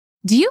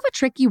Do you have a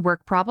tricky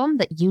work problem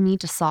that you need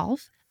to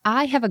solve?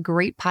 I have a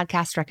great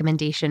podcast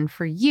recommendation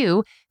for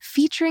you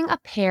featuring a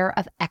pair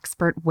of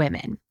expert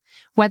women.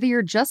 Whether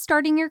you're just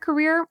starting your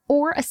career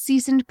or a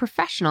seasoned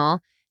professional,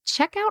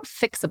 check out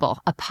Fixable,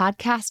 a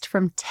podcast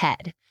from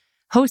TED.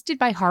 Hosted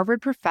by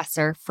Harvard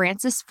professor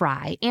Frances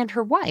Frei and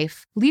her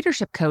wife,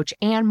 leadership coach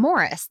Anne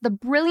Morris, the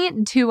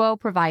brilliant duo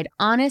provide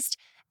honest,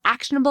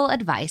 actionable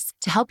advice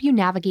to help you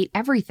navigate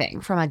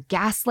everything from a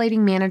gaslighting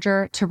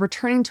manager to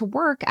returning to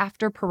work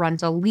after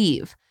parental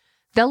leave.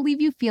 They'll leave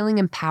you feeling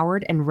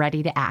empowered and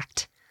ready to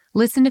act.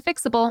 Listen to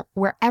Fixable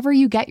wherever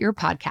you get your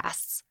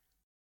podcasts.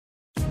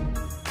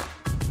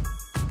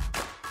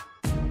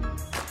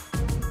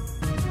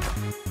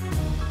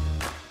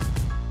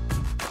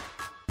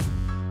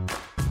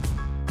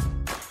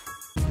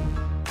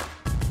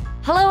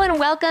 Hello and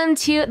welcome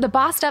to the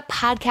Bossed Up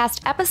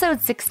Podcast, episode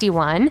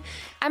 61.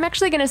 I'm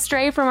actually going to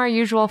stray from our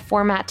usual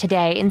format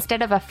today.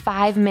 Instead of a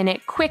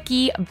 5-minute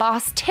quickie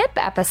boss tip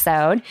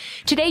episode,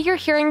 today you're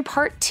hearing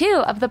part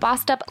 2 of the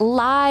Bossed Up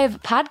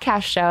live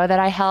podcast show that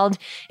I held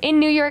in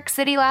New York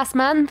City last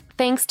month,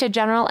 thanks to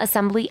General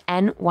Assembly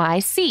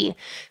NYC.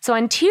 So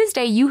on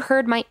Tuesday, you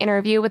heard my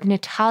interview with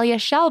Natalia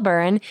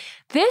Shelburne.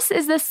 This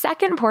is the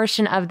second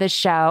portion of the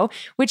show,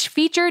 which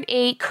featured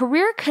a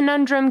career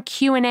conundrum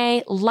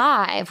Q&A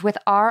live with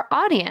our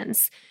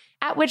audience,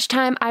 at which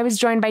time I was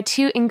joined by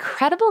 2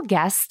 incredible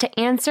guests to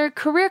answer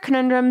career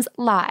conundrums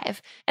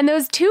live. And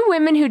those 2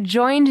 women who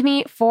joined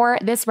me for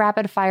this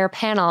rapid fire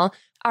panel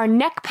are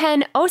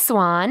Nekpen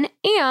Oswan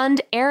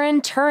and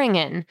Erin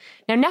Turingen.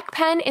 Now,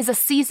 Nekpen is a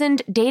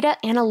seasoned data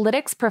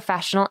analytics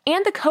professional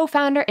and the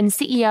co-founder and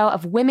CEO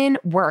of Women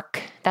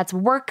Work. That's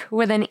work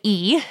with an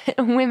E,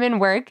 Women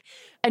Work,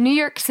 a New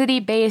York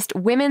City-based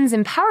women's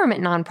empowerment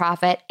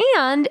nonprofit,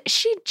 and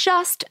she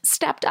just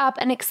stepped up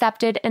and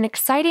accepted an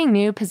exciting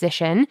new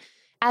position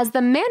as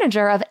the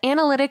manager of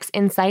analytics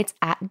insights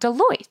at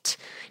Deloitte.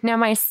 Now,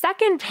 my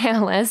second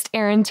panelist,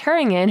 Erin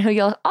Turingen, who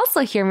you'll also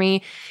hear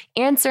me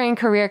answering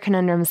career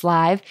conundrums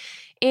live,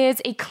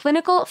 is a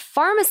clinical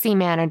pharmacy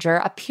manager,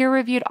 a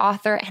peer-reviewed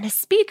author, and a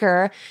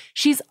speaker.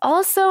 She's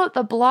also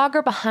the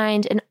blogger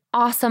behind an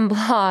awesome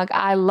blog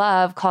I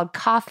love called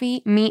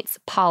Coffee Meets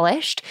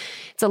Polished.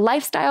 It's a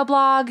lifestyle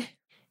blog.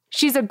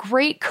 She's a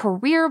great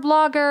career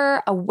blogger,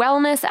 a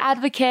wellness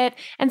advocate,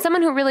 and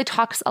someone who really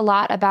talks a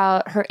lot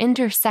about her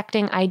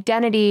intersecting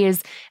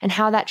identities and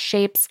how that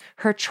shapes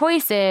her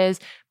choices,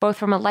 both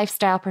from a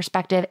lifestyle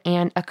perspective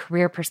and a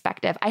career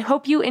perspective. I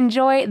hope you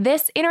enjoy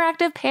this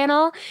interactive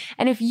panel.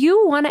 And if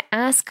you want to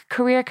ask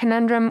career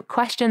conundrum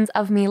questions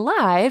of me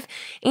live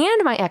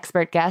and my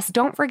expert guests,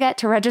 don't forget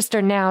to register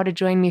now to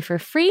join me for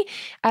free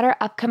at our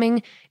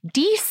upcoming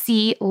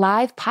DC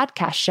live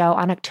podcast show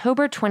on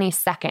October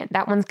 22nd.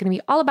 That one's going to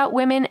be all about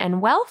women and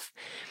wealth.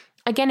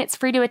 Again, it's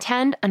free to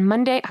attend on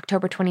Monday,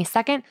 October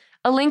 22nd.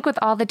 A link with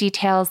all the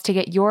details to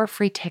get your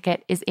free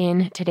ticket is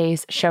in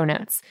today's show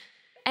notes.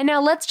 And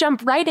now let's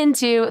jump right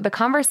into the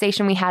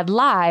conversation we had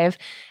live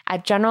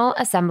at General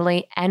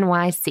Assembly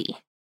NYC.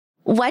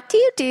 What do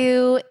you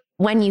do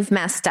when you've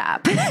messed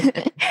up?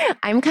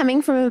 I'm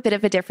coming from a bit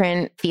of a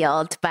different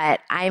field,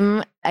 but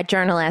I'm a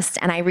journalist,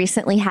 and I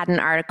recently had an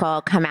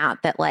article come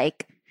out that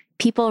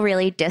people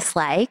really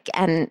dislike,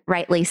 and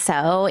rightly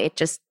so. It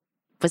just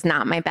was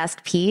not my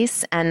best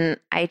piece, and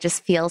I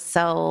just feel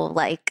so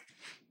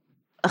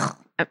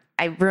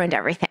I ruined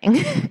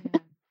everything.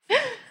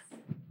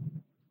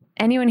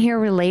 Anyone here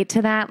relate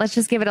to that? Let's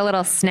just give it a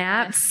little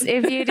snaps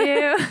if you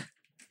do.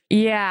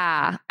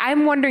 Yeah,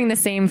 I'm wondering the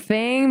same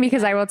thing,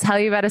 because I will tell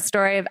you about a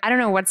story of, I don't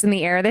know what's in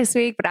the air this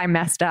week, but I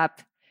messed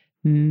up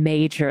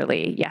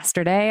majorly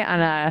yesterday on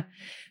a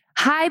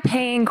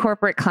high-paying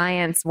corporate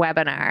client's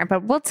webinar.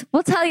 But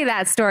we'll tell you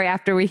that story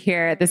after we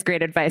hear this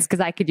great advice,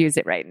 because I could use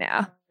it right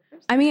now.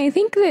 I mean, I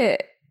think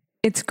that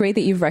it's great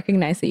that you've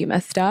recognized that you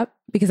messed up,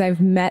 because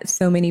I've met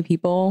so many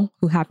people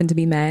who happen to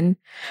be men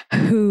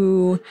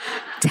who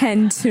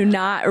tend to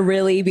not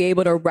really be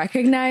able to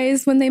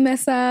recognize when they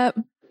mess up.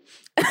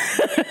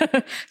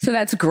 So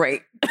that's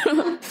great.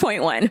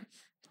 Point 1.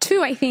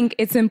 2, I think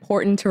it's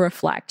important to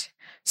reflect.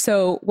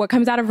 So what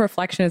comes out of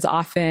reflection is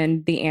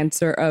often the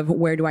answer of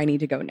where do I need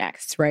to go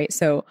next, right?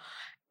 So,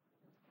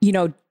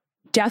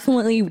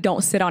 definitely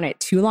don't sit on it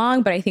too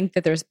long, but I think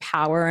that there's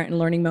power in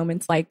learning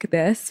moments like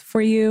this for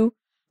you.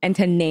 And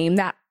to name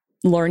that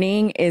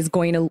learning is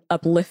going to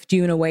uplift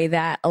you in a way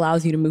that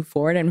allows you to move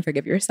forward and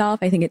forgive yourself.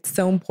 I think it's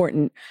so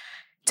important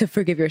to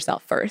forgive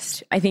yourself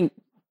first. I think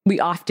we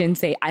often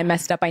say, I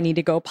messed up, I need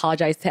to go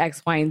apologize to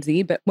X, Y, and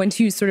Z. But once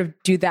you sort of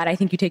do that, I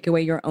think you take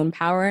away your own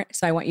power.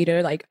 So I want you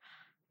to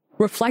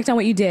reflect on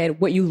what you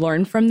did, what you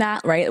learned from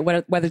that, right?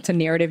 Whether it's a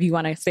narrative you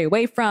want to stay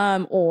away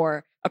from,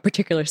 or a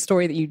particular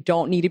story that you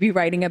don't need to be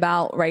writing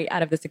about right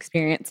out of this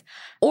experience,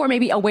 or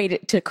maybe a way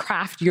to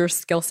craft your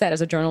skill set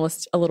as a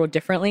journalist a little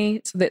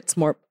differently so that it's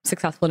more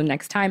successful the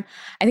next time.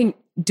 I think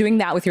doing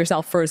that with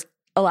yourself first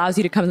allows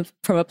you to come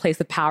from a place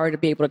of power to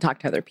be able to talk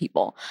to other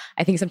people.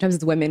 I think sometimes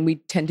as women, we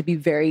tend to be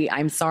very,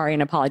 I'm sorry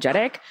and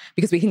apologetic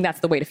because we think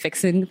that's the way to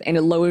fix it. And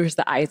it lowers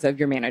the eyes of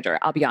your manager.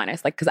 I'll be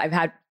honest. Like, cause I've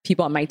had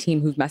people on my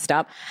team who've messed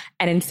up,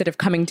 and instead of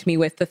coming to me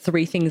with the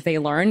 3 things they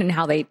learned and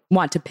how they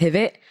want to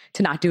pivot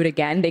to not do it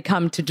again, they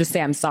come to just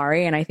say, I'm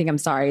sorry. And I think I'm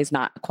sorry is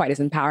not quite as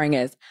empowering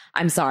as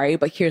I'm sorry,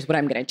 but here's what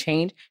I'm going to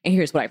change. And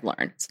here's what I've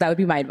learned. So that would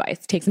be my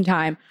advice. Take some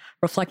time,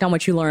 reflect on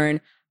what you learn,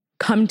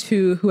 come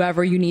to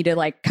whoever you need to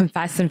like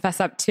confess and fess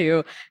up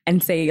to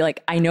and say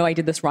like, I know I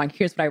did this wrong.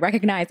 Here's what I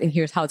recognize and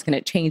here's how it's going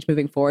to change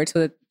moving forward so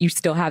that you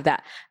still have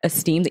that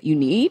esteem that you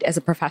need as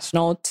a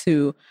professional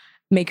to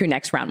make your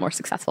next round more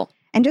successful.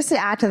 And just to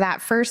add to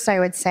that, first, I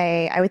would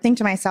think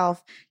to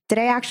myself, did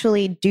I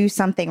actually do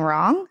something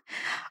wrong?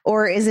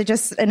 Or is it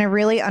just a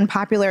really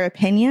unpopular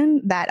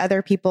opinion that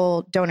other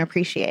people don't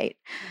appreciate?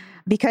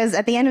 Because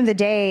at the end of the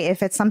day,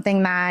 if it's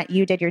something that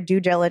you did your due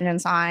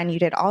diligence on, you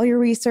did all your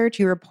research,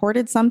 you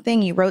reported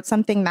something, you wrote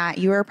something that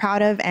you were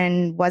proud of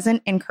and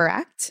wasn't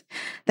incorrect,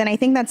 then I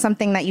think that's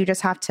something that you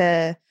just have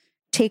to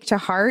take to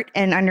heart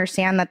and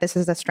understand that this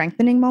is a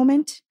strengthening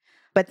moment.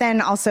 But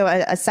then also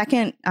a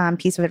second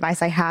piece of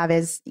advice I have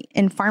is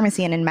in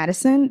pharmacy and in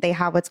medicine, they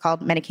have what's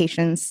called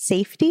medication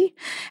safety.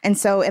 And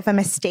so if a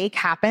mistake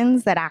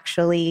happens that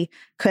actually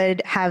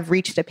could have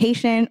reached a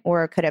patient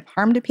or could have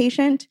harmed a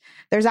patient,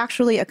 there's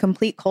actually a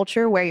complete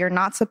culture where you're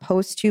not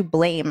supposed to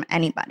blame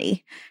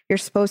anybody. You're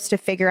supposed to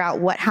figure out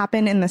what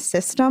happened in the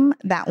system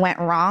that went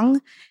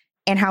wrong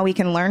and how we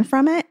can learn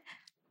from it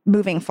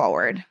moving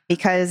forward.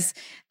 Because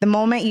the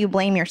moment you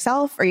blame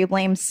yourself or you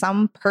blame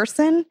some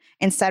person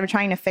instead of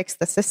trying to fix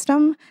the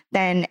system,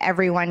 then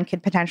everyone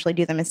could potentially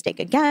do the mistake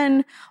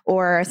again,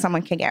 or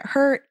someone could get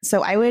hurt.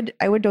 So I would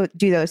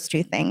do those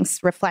 2 things: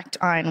 reflect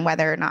on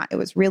whether or not it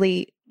was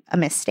really a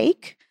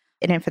mistake,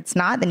 and if it's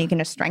not, then you can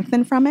just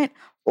strengthen from it,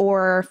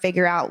 or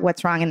figure out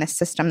what's wrong in the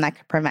system that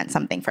could prevent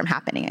something from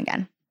happening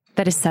again.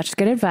 That is such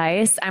good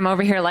advice. I'm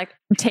over here like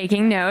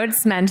taking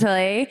notes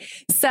mentally.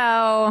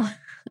 So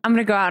I'm going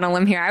to go out on a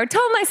limb here. I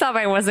told myself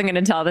I wasn't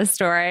going to tell this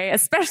story,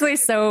 especially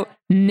so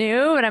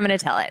new, but I'm going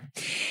to tell it.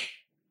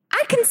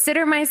 I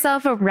consider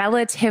myself a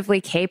relatively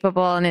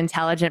capable and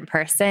intelligent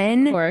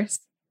person. Of course.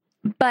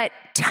 But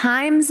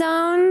time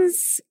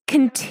zones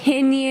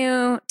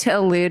continue to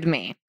elude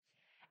me.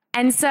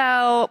 And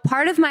so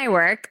part of my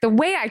work, the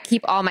way I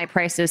keep all my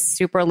prices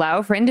super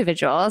low for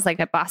individuals, like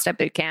at Bossed Up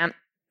Bootcamp,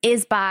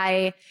 is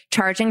by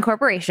charging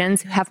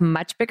corporations who have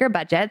much bigger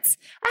budgets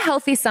a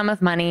healthy sum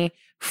of money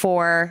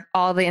for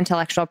all the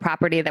intellectual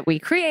property that we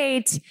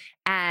create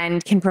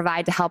and can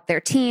provide to help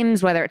their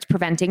teams, whether it's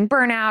preventing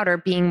burnout or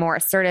being more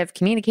assertive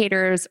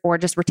communicators or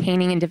just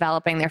retaining and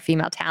developing their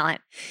female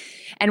talent.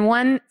 And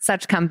one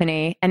such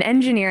company, an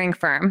engineering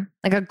firm,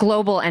 like a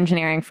global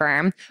engineering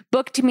firm,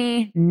 booked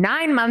me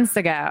 9 months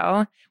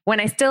ago when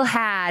I still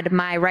had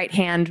my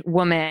right-hand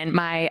woman,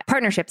 my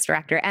partnerships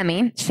director,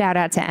 Emmy, shout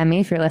out to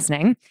Emmy if you're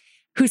listening,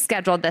 who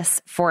scheduled this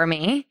for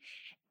me.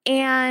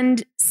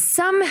 And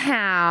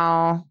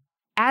somehow,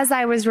 as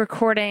I was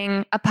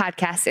recording a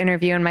podcast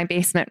interview in my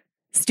basement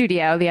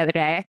studio the other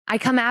day, I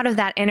come out of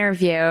that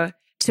interview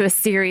to a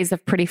series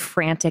of pretty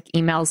frantic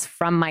emails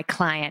from my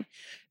client.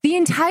 The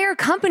entire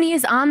company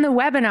is on the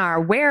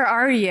webinar. Where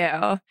are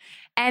you?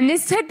 And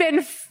this had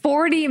been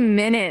 40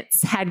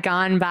 minutes had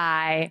gone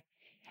by.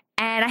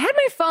 And I had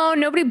my phone.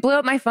 Nobody blew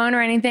up my phone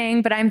or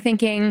anything, but I'm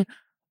thinking,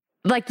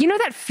 like, you know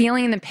that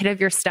feeling in the pit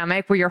of your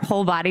stomach where your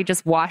whole body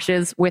just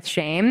washes with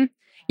shame?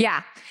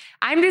 Yeah.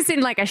 I'm just in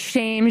like a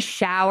shame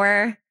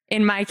shower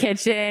in my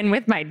kitchen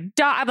with my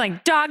dog. I'm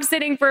like dog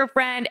sitting for a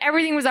friend.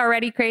 Everything was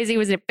already crazy. It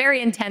was a very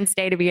intense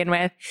day to begin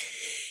with.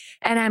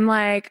 And I'm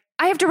like,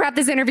 I have to wrap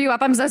this interview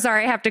up. I'm so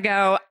sorry. I have to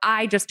go.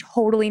 I just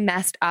totally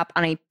messed up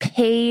on a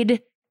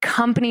paid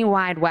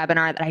company-wide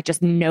webinar that I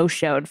just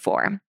no-showed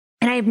for.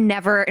 And I've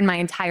never in my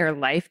entire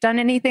life done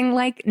anything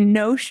like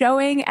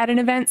no-showing at an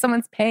event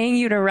someone's paying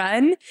you to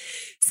run.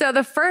 So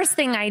the first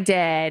thing I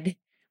did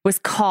was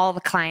call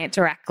the client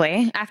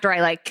directly after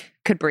I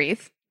could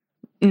breathe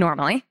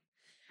normally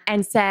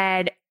and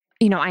said,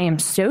 I am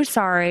so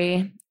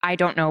sorry. I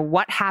don't know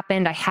what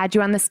happened. I had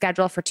you on the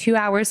schedule for 2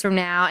 hours from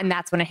now. And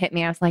that's when it hit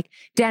me. I was like,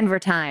 Denver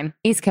time,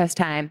 East Coast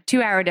time,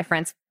 2 hour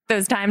difference.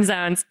 Those time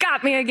zones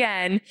got me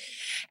again.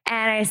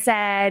 And I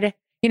said,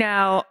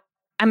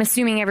 I'm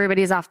assuming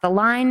everybody's off the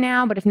line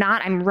now, but if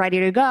not, I'm ready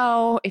to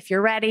go if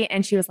you're ready.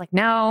 And she was like,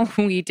 no,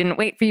 we didn't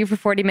wait for you for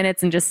 40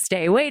 minutes and just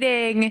stay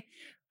waiting.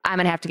 I'm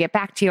going to have to get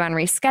back to you on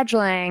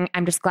rescheduling.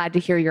 I'm just glad to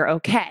hear you're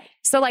okay.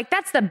 So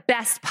that's the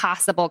best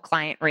possible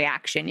client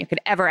reaction you could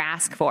ever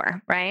ask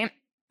for, right?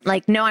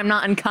 No, I'm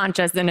not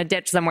unconscious in a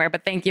ditch somewhere,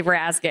 but thank you for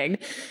asking.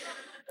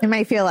 It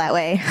might feel that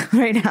way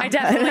right now. I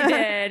definitely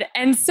did.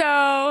 And so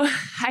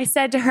I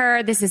said to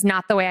her, this is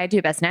not the way I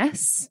do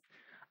business.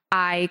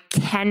 I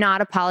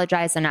cannot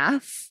apologize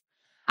enough.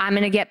 I'm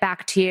going to get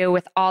back to you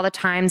with all the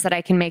times that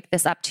I can make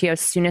this up to you as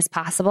soon as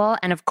possible.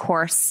 And of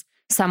course,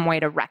 some way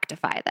to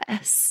rectify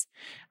this.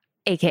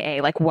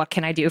 AKA, like, what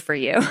can I do for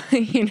you?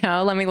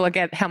 Let me look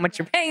at how much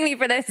you're paying me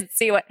for this and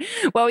see what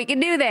we can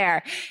do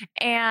there.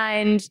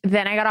 And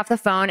then I got off the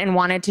phone and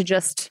wanted to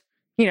just,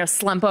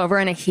 slump over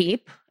in a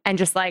heap and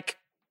just like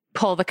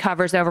pull the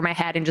covers over my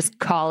head and just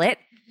call it.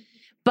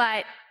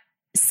 But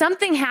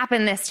something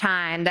happened this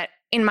time that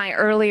in my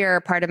earlier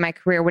part of my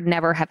career would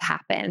never have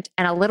happened.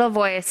 And a little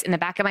voice in the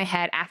back of my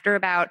head after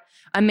about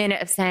a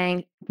minute of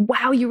saying,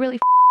 wow, you really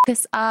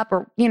this up,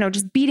 or,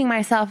 just beating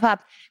myself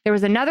up, there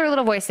was another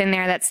little voice in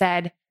there that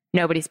said,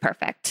 nobody's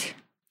perfect.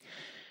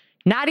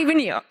 Not even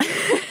you.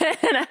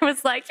 And I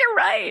was like, you're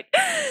right.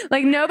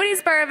 Like,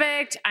 nobody's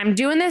perfect. I'm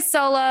doing this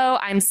solo.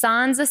 I'm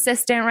San's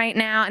assistant right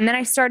now. And then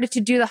I started to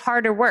do the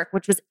harder work,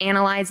 which was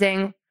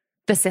analyzing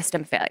the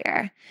system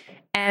failure.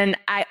 And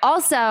I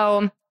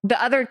also,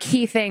 the other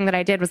key thing that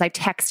I did was I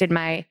texted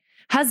my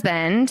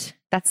husband.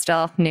 That's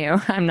still new.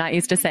 I'm not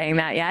used to saying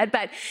that yet,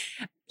 but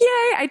yay.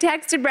 I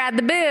texted Brad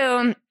the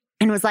Boo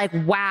and was like,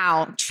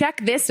 wow,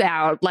 check this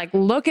out. Like,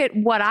 look at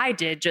what I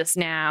did just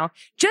now,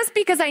 just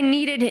because I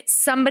needed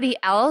somebody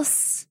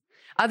else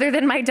other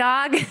than my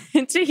dog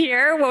to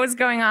hear what was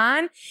going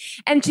on.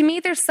 And to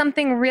me, there's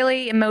something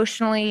really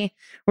emotionally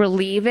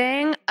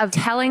relieving of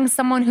telling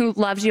someone who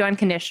loves you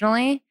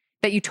unconditionally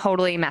that you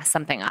totally messed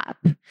something up.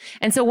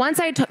 And so once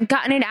I'd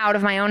gotten it out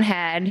of my own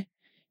head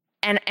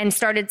and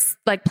started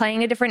like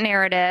playing a different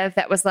narrative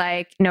that was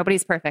like,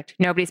 nobody's perfect.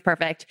 Nobody's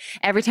perfect.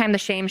 Every time the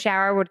shame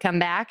shower would come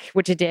back,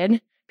 which it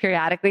did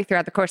periodically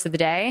throughout the course of the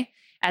day,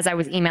 as I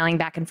was emailing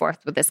back and forth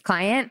with this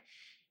client,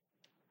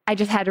 I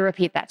just had to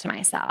repeat that to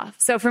myself.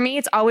 So for me,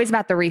 it's always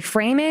about the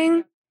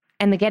reframing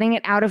and the getting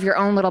it out of your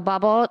own little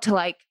bubble to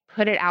like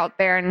put it out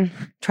there and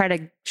try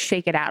to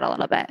shake it out a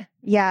little bit.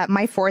 Yeah,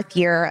 my 4th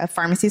year of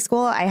pharmacy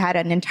school, I had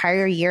an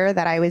entire year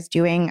that I was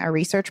doing a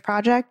research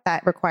project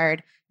that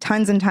required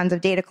tons and tons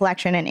of data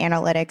collection and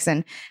analytics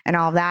and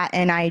all of that.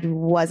 And I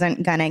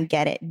wasn't going to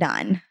get it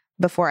done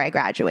before I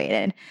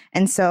graduated.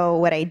 And so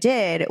what I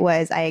did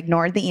was I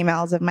ignored the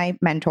emails of my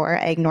mentor.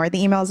 I ignored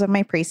the emails of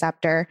my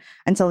preceptor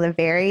until the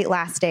very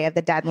last day of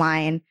the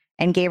deadline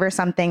and gave her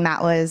something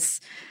that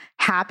was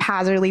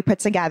haphazardly put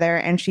together.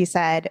 And she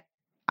said,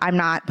 I'm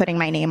not putting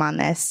my name on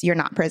this. You're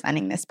not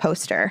presenting this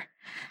poster.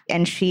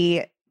 And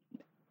she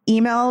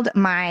emailed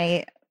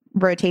my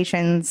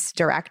rotations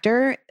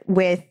director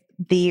with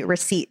the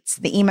receipts,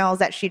 the emails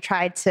that she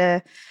tried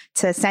to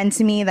send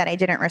to me that I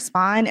didn't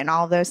respond and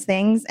all of those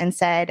things, and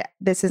said,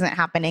 this isn't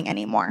happening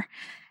anymore.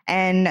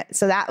 And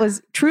so that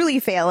was truly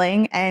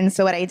failing. And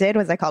so what I did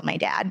was I called my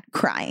dad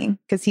crying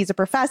because he's a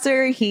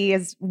professor. He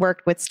has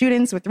worked with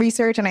students with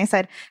research. And I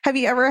said, have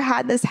you ever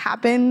had this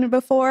happen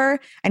before?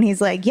 And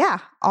he's like, yeah,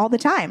 all the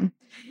time.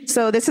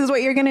 So this is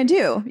what you're going to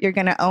do. You're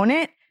going to own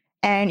it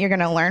and you're going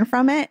to learn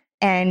from it.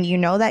 And you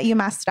know that you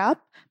messed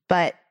up,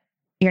 but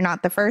you're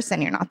not the first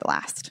and you're not the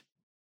last.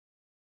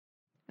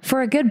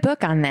 For a good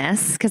book on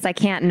this, because I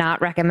can't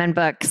not recommend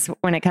books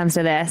when it comes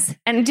to this.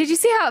 And did you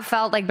see how it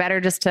felt like better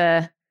just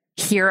to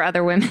hear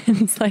other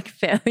women's like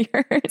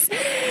failures?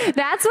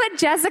 That's what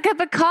Jessica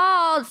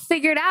Pickall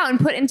figured out and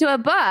put into a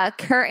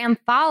book, her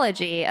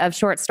anthology of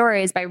short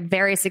stories by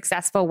very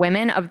successful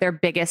women of their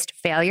biggest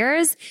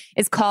failures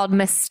is called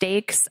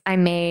Mistakes I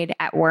Made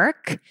at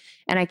Work.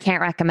 And I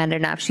can't recommend it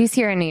enough. She's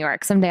here in New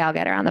York. Someday I'll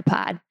get her on the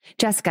pod.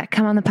 Jessica,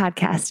 come on the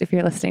podcast if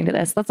you're listening to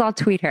this. Let's all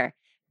tweet her.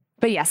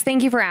 But yes,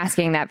 thank you for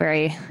asking that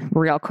very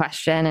real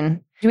question.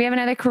 And do we have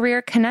another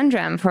career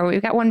conundrum? We've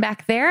got one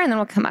back there and then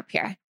we'll come up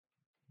here.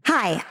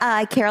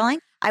 Hi, Caroline.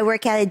 I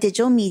work at a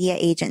digital media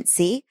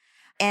agency.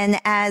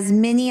 And as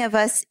many of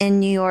us in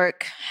New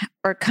York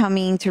are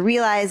coming to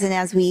realize, and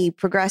as we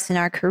progress in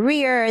our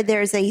career,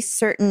 there's a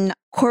certain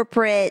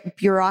corporate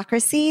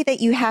bureaucracy that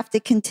you have to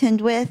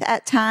contend with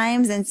at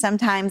times. And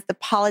sometimes the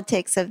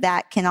politics of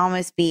that can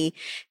almost be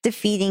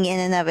defeating in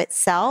and of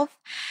itself.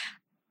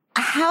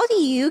 How do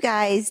you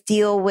guys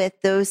deal with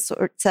those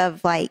sorts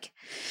of like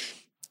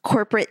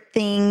corporate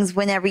things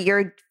whenever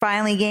you're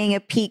finally getting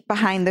a peek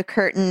behind the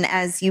curtain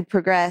as you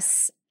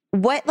progress?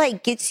 What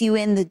like gets you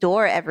in the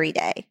door every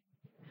day?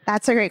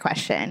 That's a great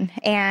question.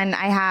 And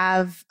I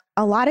have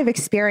a lot of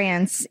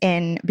experience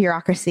in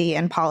bureaucracy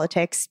and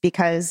politics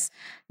because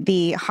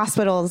the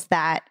hospitals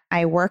that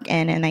I work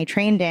in and I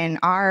trained in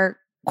are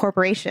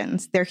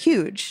corporations. They're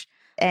huge.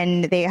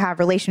 And they have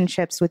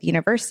relationships with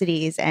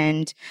universities,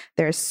 and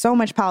there's so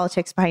much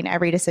politics behind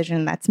every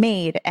decision that's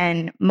made.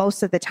 And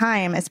most of the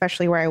time,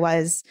 especially where I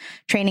was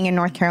training in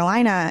North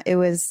Carolina, it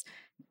was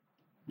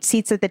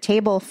seats at the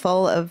table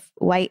full of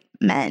white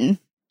men.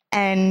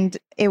 And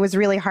it was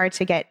really hard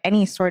to get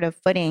any sort of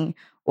footing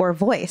or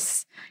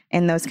voice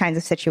in those kinds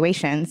of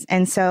situations.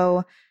 And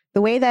so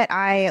the way that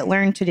I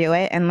learned to do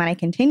it, and that I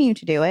continue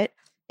to do it,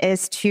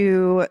 is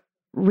to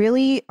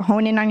really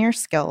hone in on your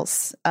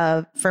skills.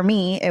 For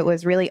me, it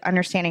was really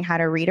understanding how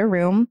to read a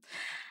room,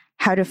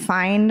 how to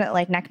find,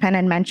 like Nekpen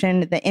had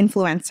mentioned, the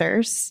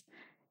influencers.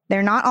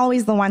 They're not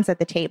always the ones at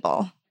the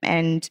table.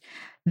 And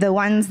the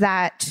ones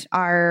that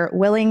are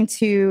willing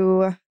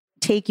to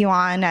take you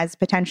on as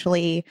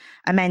potentially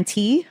a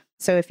mentee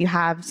So if you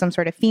have some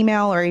sort of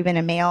female or even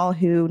a male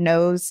who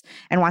knows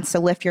and wants to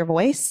lift your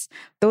voice,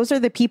 those are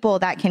the people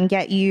that can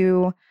get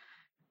you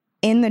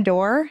in the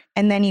door.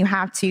 And then you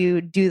have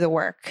to do the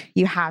work.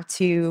 You have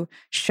to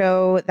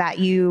show that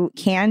you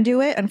can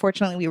do it.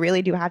 Unfortunately, we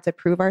really do have to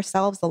prove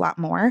ourselves a lot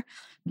more.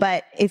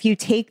 But if you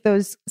take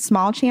those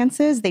small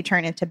chances, they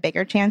turn into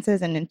bigger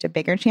chances and into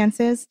bigger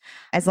chances.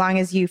 As long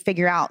as you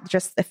figure out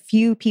just a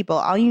few people,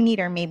 all you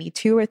need are maybe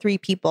 2 or 3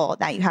 people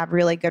that you have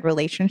really good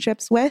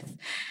relationships with,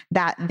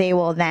 that they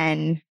will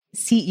then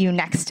seat you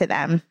next to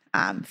them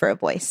for a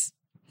voice.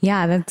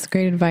 Yeah, that's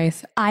great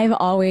advice. I've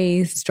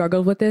always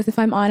struggled with this, if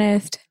I'm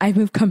honest. I've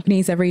moved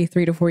companies every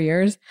 3 to 4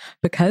 years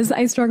because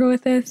I struggle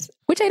with this,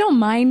 which I don't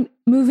mind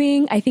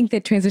moving. I think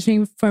that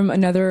transitioning from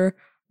another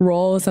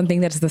role is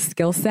something that's the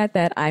skill set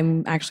that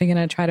I'm actually going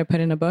to try to put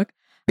in a book,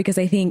 because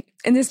I think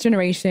in this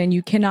generation,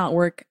 you cannot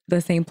work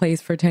the same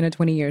place for 10 to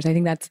 20 years. I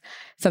think that's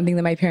something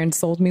that my parents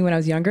sold me when I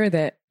was younger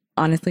that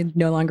honestly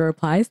no longer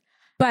applies.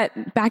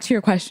 But back to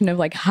your question of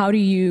like, how do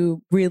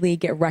you really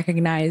get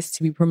recognized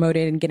to be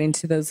promoted and get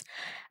into those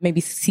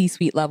maybe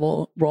C-suite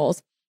level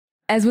roles?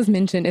 As was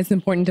mentioned, it's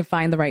important to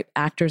find the right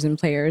actors and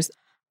players.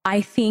 I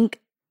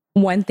think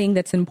one thing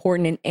that's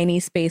important in any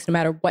space, no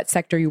matter what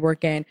sector you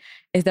work in,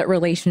 is that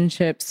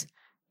relationships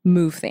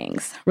move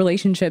things.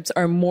 Relationships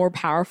are more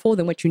powerful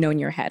than what you know in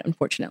your head,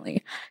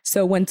 unfortunately.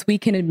 So once we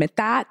can admit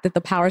that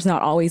the power is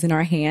not always in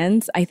our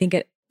hands, I think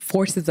it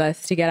forces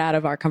us to get out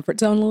of our comfort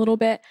zone a little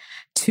bit,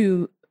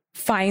 to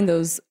find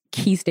those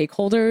key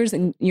stakeholders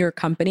in your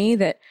company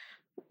that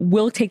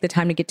will take the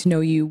time to get to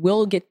know you,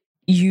 will get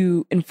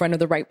you in front of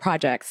the right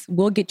projects,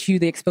 will get you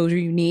the exposure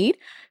you need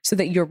so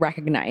that you're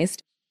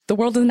recognized. The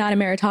world is not a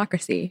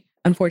meritocracy,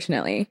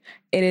 unfortunately.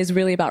 It is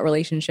really about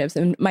relationships.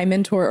 And my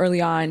mentor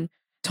early on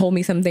told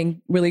me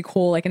something really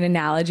cool, like an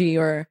analogy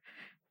or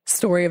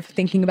story of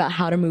thinking about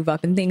how to move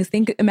up and things.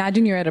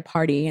 Imagine you're at a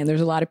party and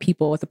there's a lot of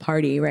people at the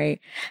party, right?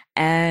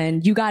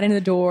 And you got into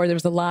the door, there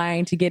was a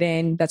line to get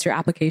in. That's your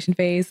application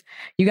phase.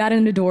 You got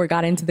in the door,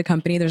 got into the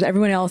company. There's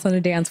everyone else on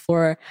the dance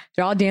floor.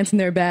 They're all dancing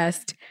their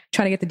best,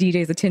 trying to get the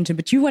DJ's attention,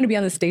 but you want to be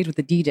on the stage with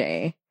the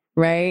DJ,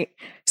 right?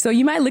 So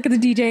you might look at the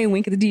DJ and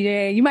wink at the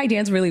DJ. You might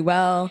dance really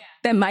well. Yeah.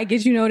 That might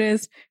get you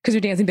noticed because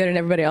you're dancing better than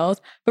everybody else.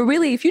 But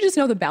really, if you just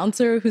know the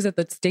bouncer who's at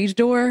the stage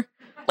door,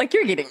 like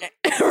you're getting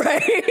it,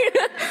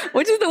 right?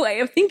 Which is the way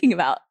of thinking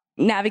about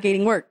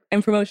navigating work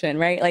and promotion,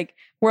 right? Like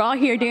we're all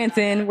here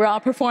dancing, we're all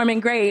performing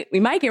great.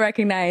 We might get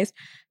recognized,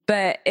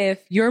 but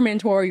if your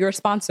mentor, your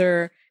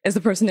sponsor is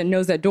the person that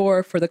knows that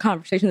door for the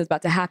conversation that's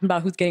about to happen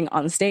about who's getting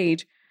on the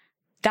stage,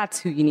 that's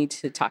who you need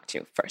to talk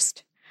to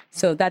first.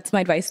 So that's my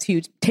advice to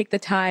you. Take the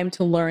time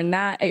to learn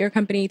that at your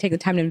company. Take the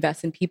time to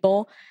invest in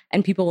people,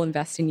 and people will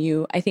invest in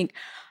you. I think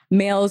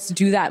males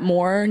do that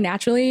more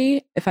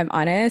naturally, if I'm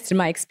honest, in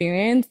my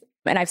experience.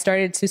 And I've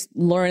started to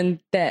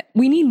learn that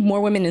we need more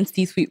women in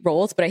C-suite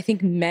roles, but I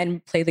think men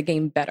play the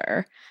game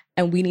better.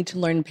 And we need to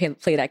learn to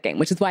play that game,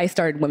 which is why I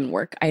started Women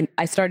Work.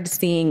 I started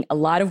seeing a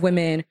lot of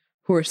women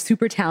who are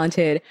super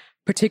talented,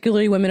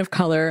 particularly women of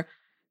color,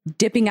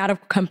 dipping out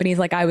of companies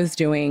like I was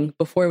doing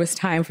before it was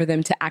time for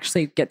them to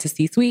actually get to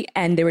C-suite.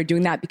 And they were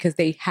doing that because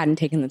they hadn't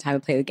taken the time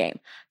to play the game.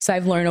 So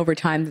I've learned over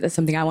time that that's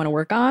something I want to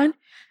work on.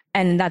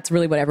 And that's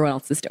really what everyone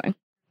else is doing.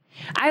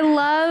 I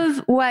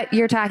love what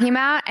you're talking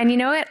about. And you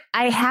know what?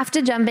 I have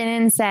to jump in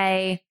and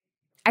say,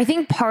 I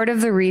think part of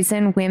the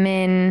reason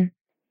women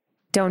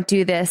don't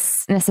do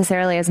this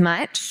necessarily as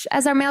much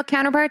as our male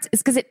counterparts is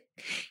because it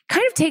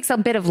kind of takes a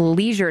bit of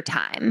leisure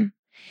time.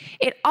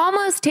 It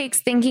almost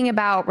takes thinking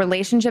about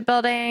relationship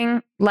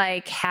building,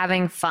 like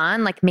having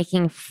fun, like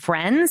making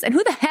friends. And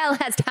who the hell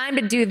has time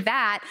to do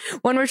that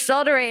when we're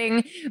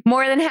shouldering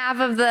more than half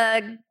of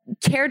the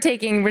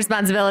caretaking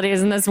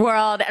responsibilities in this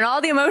world and all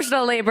the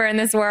emotional labor in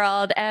this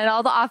world and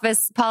all the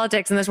office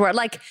politics in this world?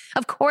 Like,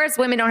 of course,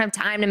 women don't have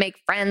time to make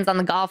friends on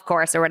the golf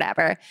course or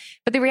whatever.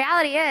 But the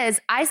reality is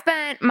I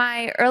spent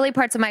my early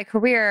parts of my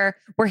career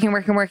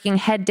working,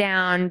 head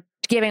down,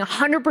 giving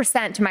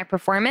 100% to my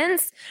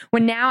performance,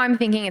 when now I'm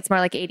thinking it's more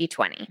like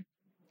 80-20.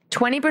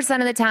 20%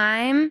 of the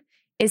time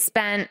is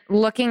spent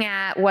looking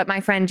at what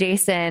my friend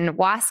Jason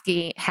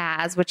Waskey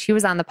has, which he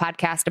was on the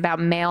podcast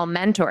about male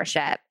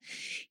mentorship.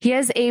 He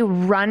has a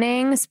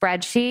running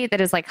spreadsheet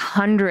that is like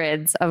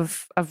hundreds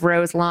of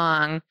rows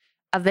long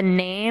of the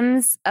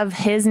names of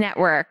his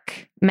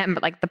network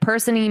member, like the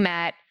person he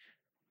met,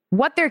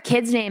 what their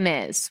kid's name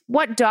is,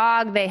 what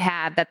dog they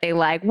have that they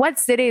like, what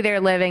city they're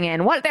living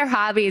in, what their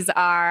hobbies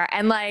are.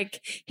 And like,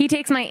 he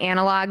takes my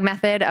analog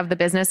method of the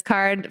business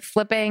card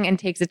flipping and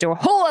takes it to a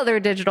whole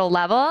other digital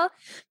level.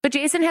 But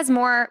Jason has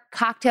more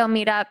cocktail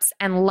meetups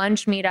and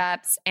lunch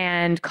meetups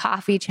and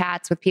coffee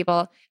chats with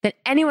people than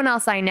anyone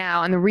else I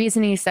know. And the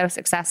reason he's so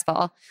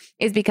successful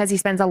is because he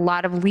spends a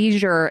lot of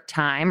leisure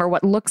time, or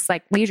what looks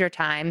like leisure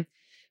time,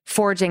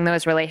 forging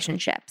those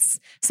relationships.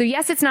 So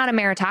yes, it's not a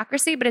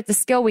meritocracy, but it's a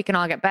skill we can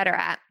all get better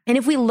at. And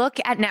if we look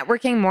at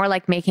networking more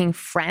like making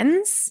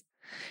friends,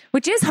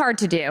 which is hard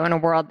to do in a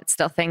world that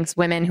still thinks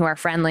women who are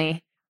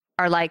friendly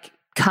are like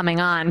coming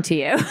on to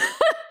you.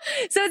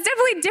 So it's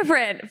definitely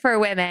different for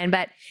women,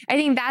 but I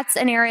think that's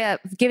an area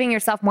of giving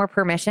yourself more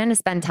permission to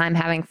spend time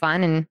having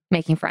fun and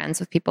making friends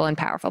with people in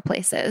powerful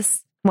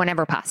places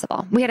whenever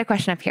possible. We had a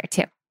question up here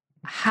too.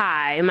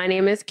 Hi, my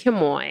name is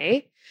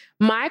Kimoy.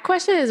 My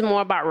question is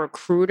more about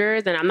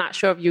recruiters, and I'm not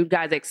sure if you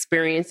guys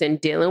experience in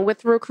dealing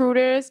with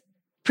recruiters.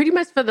 Pretty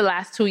much for the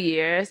last 2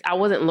 years, I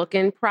wasn't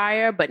looking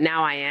prior, but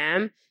now I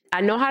am.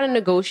 I know how to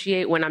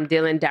negotiate when I'm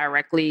dealing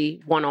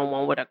directly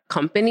one-on-one with a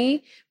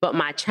company, but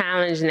my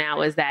challenge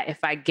now is that if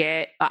I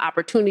get an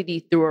opportunity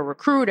through a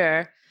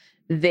recruiter,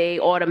 they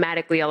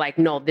automatically are like,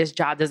 no, this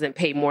job doesn't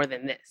pay more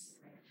than this.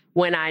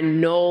 When I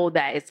know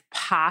that it's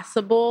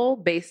possible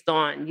based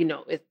on,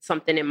 it's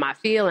something in my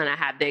field and I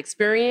have the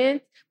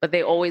experience, but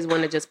they always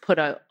want to just put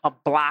a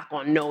block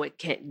on, no, it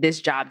can't,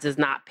 this job does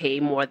not pay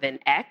more than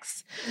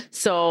X.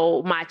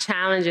 So my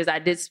challenge is I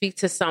did speak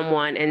to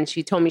someone and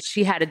she told me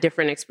she had a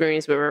different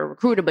experience with a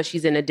recruiter, but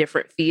she's in a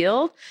different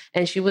field.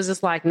 And she was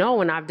just like, no,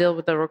 when I've dealt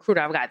with a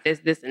recruiter, I've got this,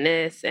 and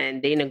this,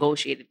 and they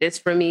negotiated this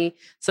for me.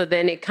 So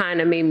then it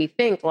kind of made me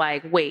think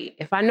like, wait,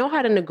 if I know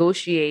how to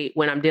negotiate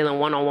when I'm dealing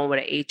one-on-one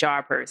with an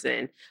HR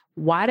person,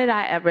 why did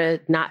I ever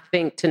not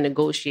think to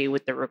negotiate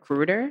with the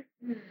recruiter,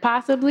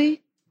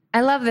 possibly?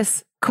 I love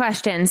this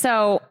question.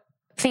 So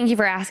thank you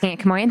for asking it,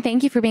 Kimoy, and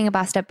thank you for being a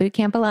Bossed Up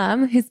Bootcamp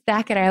alum who's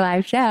back at our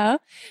live show.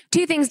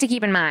 2 things to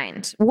keep in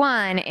mind.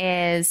 One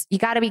is you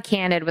got to be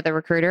candid with a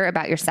recruiter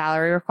about your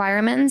salary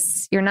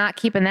requirements. You're not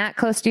keeping that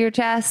close to your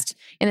chest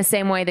in the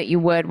same way that you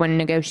would when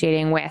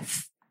negotiating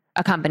with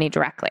a company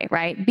directly,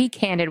 right? Be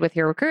candid with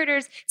your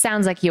recruiters.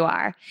 Sounds like you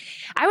are.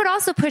 I would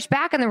also push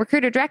back on the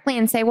recruiter directly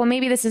and say, well,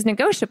 maybe this is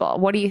negotiable.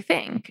 What do you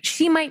think?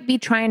 She might be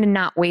trying to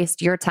not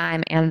waste your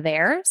time and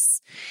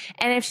theirs.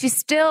 And if she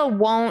still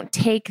won't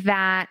take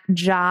that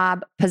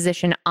job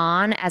position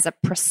on as a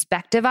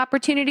prospective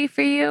opportunity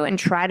for you and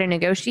try to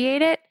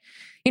negotiate it,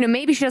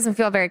 maybe she doesn't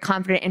feel very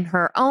confident in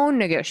her own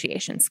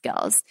negotiation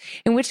skills,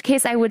 in which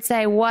case I would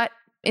say, what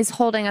is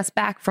holding us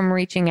back from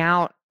reaching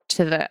out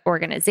to the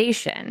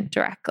organization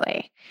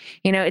directly?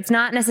 It's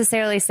not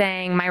necessarily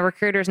saying my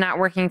recruiter's not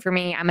working for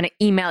me, I'm going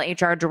to email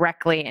HR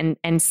directly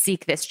and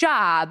seek this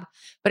job,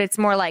 but it's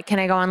more like, can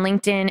I go on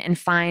LinkedIn and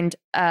find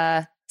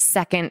a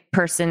second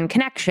person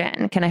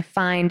connection? Can I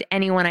find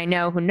anyone I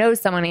know who knows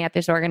someone at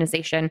this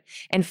organization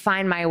and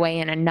find my way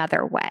in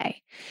another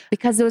way?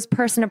 Because those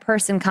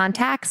person-to-person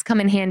contacts come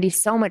in handy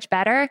so much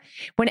better.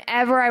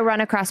 Whenever I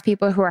run across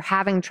people who are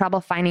having trouble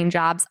finding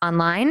jobs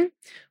online,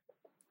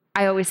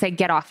 I always say,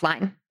 get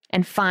offline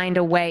and find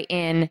a way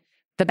in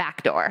the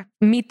back door.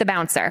 Meet the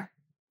bouncer.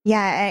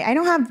 Yeah, I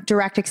don't have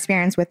direct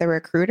experience with a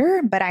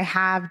recruiter, but I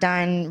have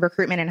done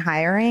recruitment and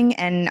hiring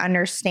and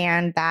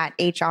understand that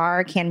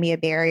HR can be a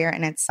barrier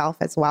in itself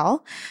as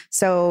well.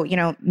 So,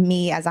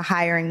 me as a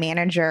hiring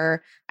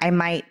manager, I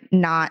might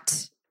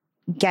not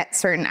get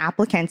certain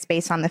applicants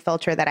based on the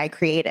filter that I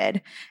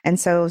created. And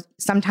so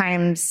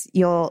sometimes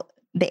the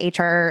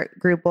HR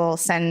group will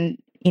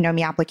send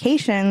me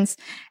applications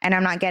and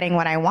I'm not getting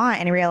what I want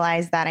and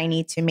realize that I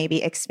need to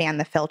maybe expand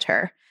the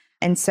filter.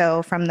 And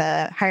so from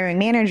the hiring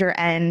manager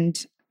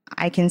end,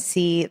 I can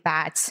see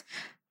that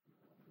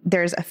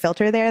there's a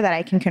filter there that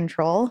I can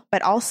control,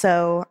 but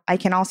also I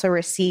can also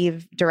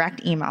receive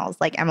direct emails,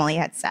 like Emily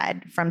had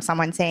said, from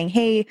someone saying,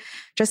 hey,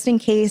 just in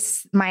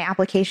case my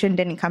application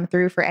didn't come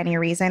through for any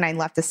reason, I'd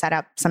love to set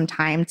up some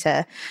time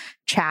to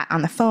chat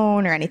on the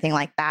phone or anything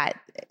like that.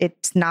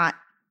 It's not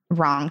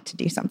wrong to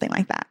do something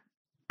like that.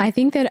 I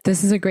think that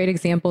this is a great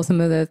example of some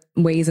of the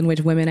ways in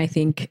which women, I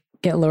think,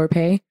 get lower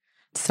pay.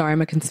 Sorry,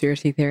 I'm a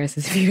conspiracy theorist,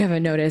 if you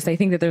haven't noticed. I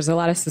think that there's a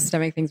lot of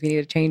systemic things we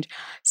need to change.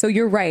 So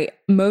you're right.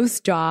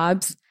 Most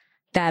jobs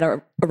that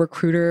are a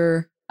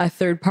recruiter, a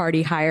third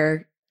party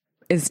hire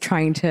is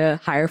trying to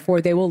hire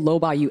for, they will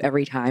lowball you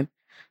every time.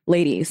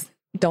 Ladies,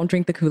 don't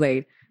drink the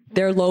Kool-Aid.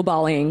 They're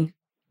lowballing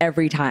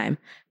every time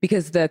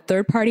because the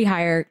third party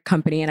hire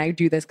company, and I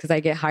do this because I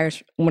get hired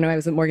when I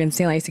was at Morgan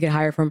Stanley, I used to get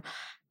hired from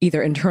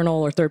either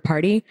internal or third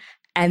party,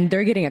 and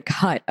they're getting a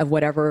cut of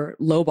whatever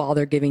lowball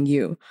they're giving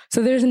you.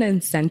 So there's an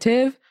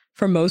incentive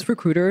for most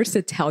recruiters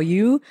to tell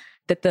you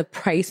that the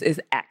price is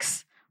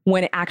X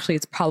when actually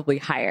it's probably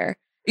higher.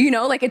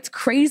 It's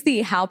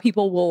crazy how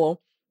people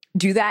will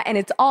do that. And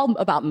it's all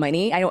about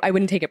money. I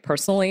wouldn't take it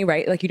personally,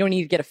 right? Like you don't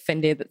need to get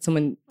offended that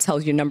someone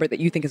tells you a number that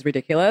you think is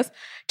ridiculous.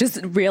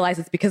 Just realize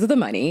it's because of the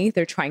money.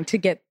 They're trying to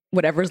get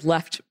whatever's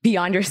left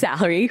beyond your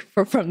salary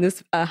from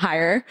this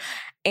hire.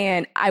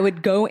 And I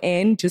would go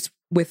in just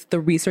with the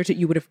research that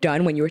you would have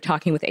done when you were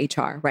talking with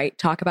HR, right?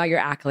 Talk about your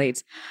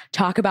accolades.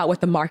 Talk about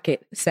what the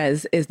market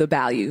says is the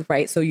value,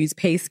 right? So use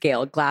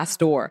PayScale,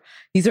 Glassdoor.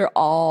 These are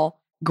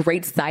all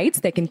great sites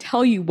that can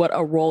tell you what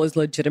a role is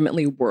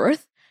legitimately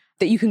worth,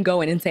 that you can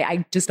go in and say,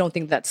 I just don't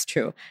think that's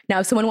true. Now,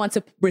 if someone wants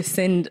to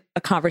rescind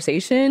a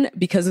conversation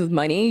because of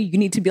money, you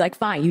need to be like,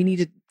 fine, you need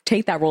to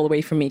take that role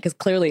away from me because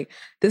clearly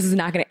this is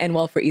not going to end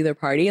well for either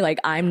party. Like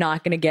I'm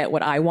not going to get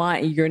what I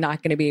want and you're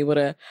not going to be able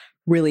to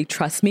really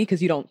trust me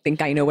because you don't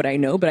think I know what I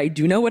know, but I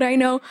do know what I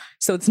know.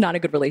 So it's not a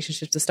good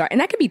relationship to start. And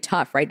that can be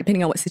tough, right?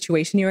 Depending on what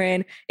situation you're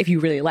in. If you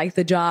really like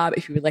the job,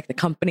 if you really like the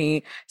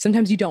company,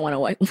 sometimes you don't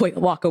want to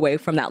walk away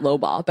from that low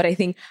ball. But I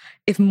think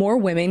if more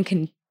women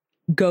can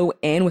go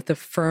in with a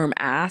firm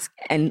ask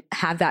and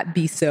have that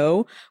be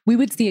so, we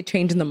would see a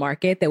change in the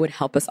market that would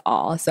help us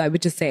all. So I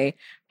would just say,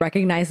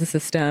 recognize the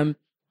system,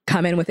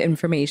 come in with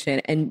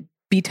information, and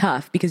be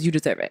tough because you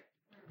deserve it.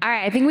 All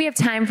right. I think we have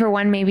time for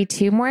one, maybe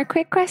two more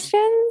quick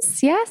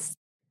questions. Yes?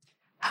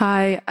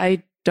 Hi.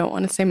 I don't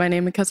want to say my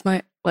name because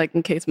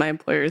in case my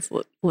employer is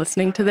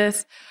listening to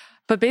this.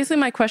 But basically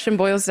my question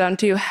boils down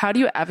to, how do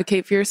you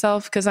advocate for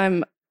yourself? Because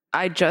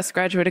I just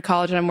graduated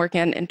college and I'm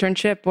working at an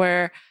internship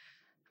where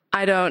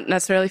I don't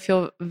necessarily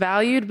feel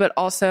valued, but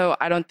also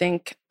I don't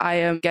think I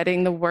am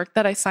getting the work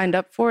that I signed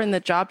up for in the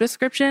job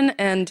description.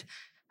 And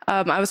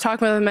I was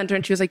talking with a mentor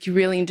and she was like, you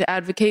really need to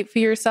advocate for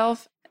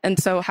yourself. And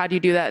so how do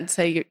you do that and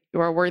say you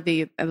are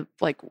worthy of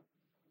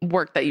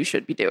work that you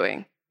should be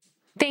doing?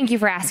 Thank you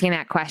for asking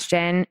that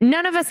question.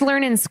 None of us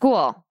learn in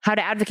school how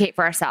to advocate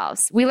for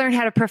ourselves. We learn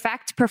how to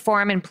perfect,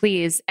 perform, and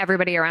please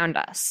everybody around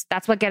us.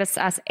 That's what gets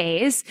us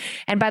A's.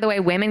 And by the way,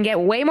 women get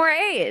way more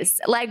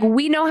A's.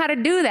 We know how to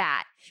do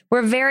that.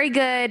 We're very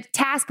good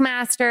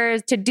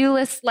taskmasters, to-do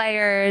list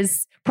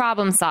slayers,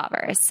 problem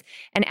solvers.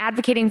 And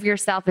advocating for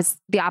yourself is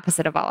the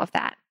opposite of all of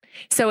that.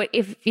 So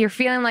if you're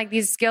feeling like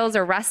these skills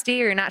are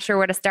rusty or you're not sure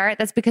where to start,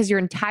 that's because your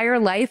entire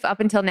life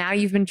up until now,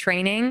 you've been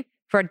training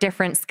for a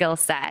different skill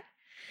set,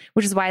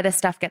 which is why this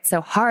stuff gets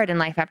so hard in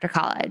life after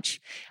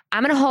college.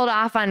 I'm going to hold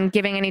off on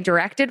giving any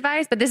direct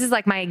advice, but this is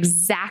my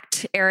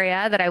exact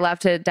area that I love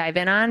to dive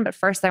in on. But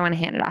first, I want to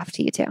hand it off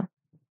to you two.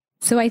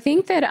 So I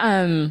think that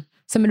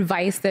some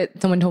advice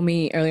that someone told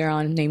me earlier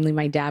on, namely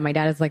my dad. My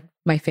dad is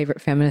my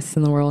favorite feminist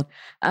in the world.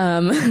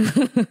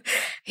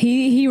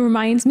 He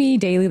reminds me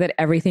daily that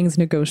everything's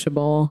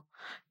negotiable.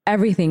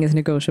 Everything is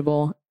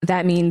negotiable.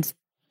 That means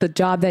the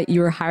job that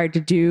you were hired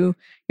to do,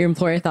 your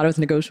employer thought it was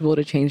negotiable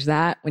to change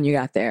that when you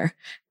got there.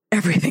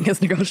 Everything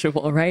is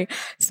negotiable, right?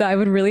 So I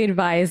would really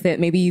advise that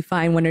maybe you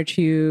find one or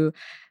two,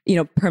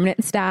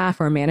 permanent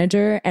staff or a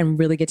manager and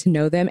really get to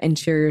know them and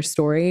share your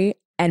story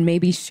and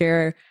maybe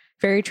share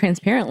very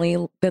transparently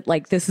that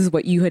this is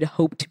what you had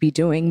hoped to be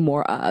doing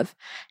more of.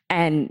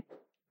 And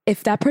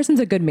if that person's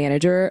a good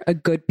manager, a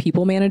good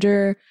people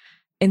manager,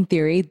 in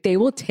theory, they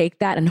will take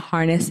that and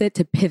harness it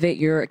to pivot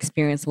your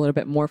experience a little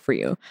bit more for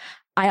you.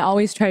 I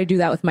always try to do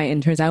that with my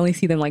interns. I only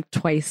see them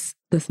twice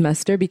the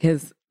semester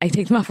because I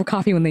take them out for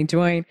coffee when they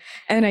join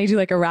and I do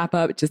a wrap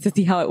up just to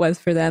see how it was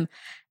for them.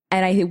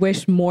 And I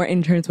wish more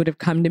interns would have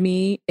come to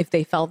me if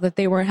they felt that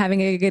they weren't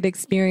having a good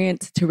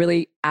experience to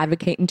really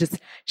advocate and just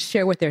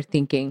share what they're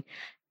thinking.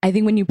 I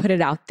think when you put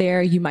it out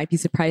there, you might be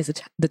surprised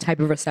at the type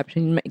of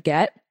reception you might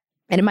get.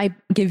 And it might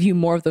give you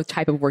more of the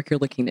type of work you're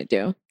looking to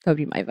do. That would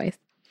be my advice.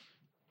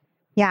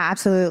 Yeah,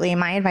 absolutely.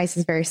 My advice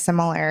is very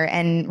similar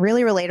and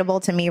really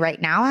relatable to me right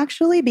now,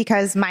 actually,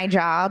 because my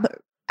job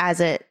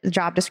as a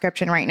job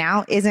description right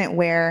now isn't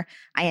where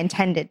I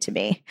intended to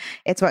be.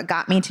 It's what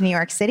got me to New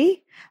York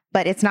City,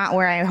 but it's not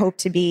where I hope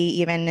to be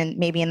even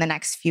maybe in the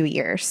next few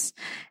years.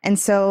 And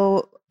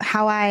so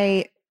how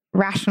I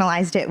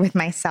rationalized it with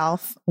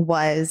myself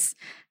was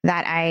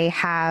that I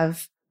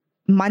have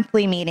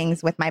monthly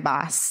meetings with my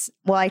boss.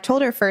 Well, I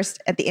told her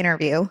first at the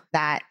interview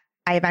that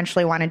I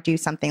eventually want to do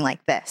something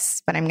like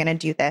this, but I'm going to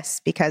do this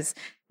because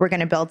we're going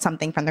to build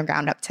something from the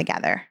ground up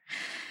together.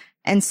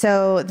 And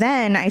so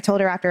then I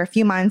told her after a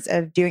few months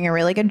of doing a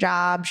really good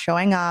job,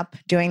 showing up,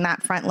 doing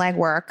that front leg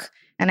work,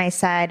 and I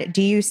said,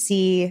 do you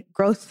see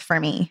growth for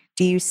me?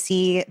 Do you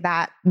see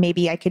that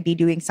maybe I could be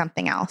doing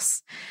something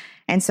else?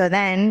 And so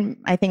then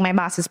I think my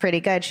boss is pretty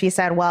good. She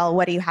said, well,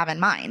 what do you have in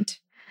mind?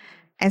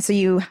 And so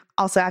you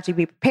also have to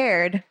be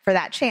prepared for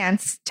that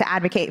chance to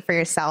advocate for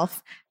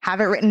yourself,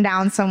 have it written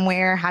down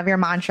somewhere, have your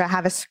mantra,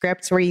 have a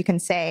script where you can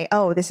say,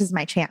 oh, this is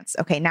my chance.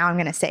 Okay, now I'm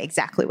going to say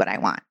exactly what I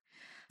want.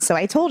 So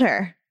I told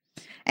her.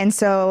 And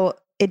so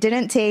it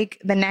didn't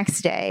take the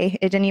next day.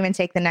 It didn't even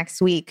take the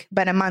next week.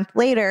 But a month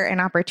later,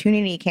 an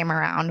opportunity came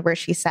around where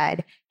she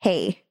said,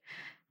 hey,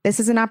 this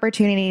is an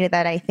opportunity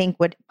that I think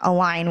would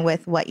align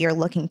with what you're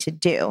looking to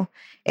do.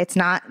 It's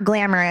not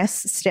glamorous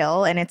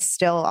still, and it's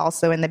still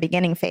also in the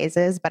beginning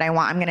phases, but I'm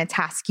going to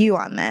task you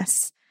on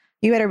this.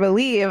 You better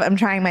believe I'm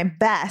trying my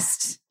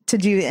best to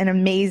do an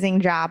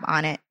amazing job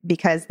on it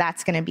because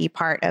that's going to be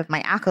part of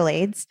my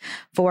accolades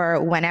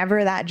for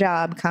whenever that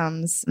job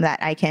comes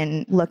that I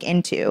can look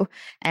into.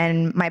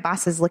 And my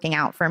boss is looking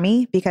out for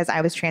me because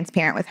I was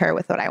transparent with her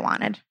with what I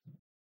wanted.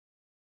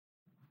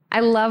 I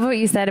love what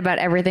you said about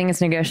everything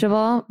is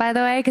negotiable, by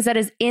the way, because that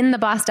is in the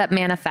Bossed Up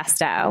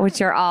Manifesto,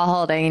 which you're all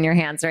holding in your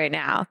hands right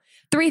now.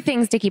 3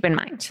 things to keep in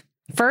mind.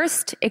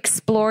 First,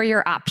 explore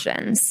your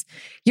options.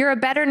 You're a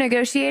better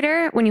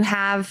negotiator when you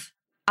have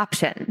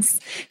options.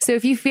 So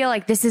if you feel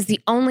like this is the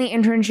only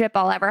internship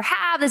I'll ever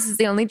have, this is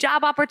the only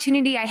job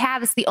opportunity I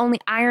have, it's the only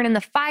iron in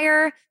the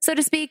fire, so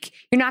to speak,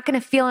 you're not going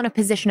to feel in a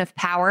position of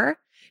power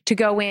to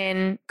go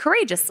in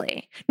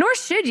courageously, nor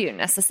should you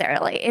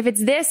necessarily. If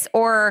it's this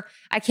or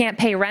I can't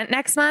pay rent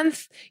next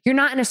month, you're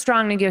not in a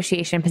strong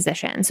negotiation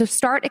position. So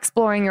start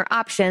exploring your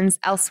options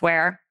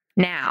elsewhere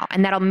now,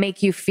 and that'll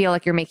make you feel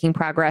like you're making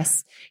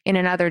progress in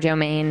another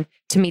domain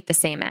to meet the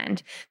same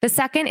end. The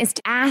second is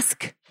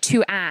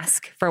to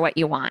ask for what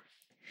you want.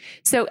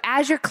 So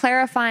as you're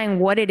clarifying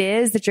what it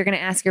is that you're going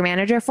to ask your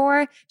manager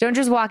for, don't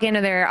just walk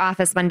into their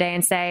office one day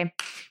and say,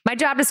 my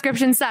job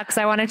description sucks.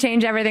 I want to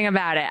change everything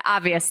about it.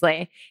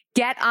 Obviously,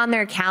 get on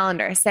their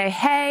calendar. Say,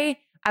 hey,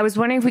 I was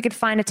wondering if we could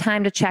find a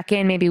time to check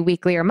in, maybe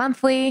weekly or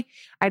monthly.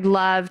 I'd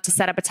love to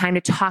set up a time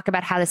to talk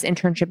about how this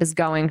internship is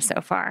going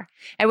so far.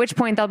 At which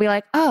point they'll be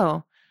like,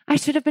 oh, I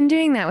should have been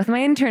doing that with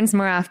my interns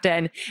more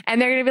often. And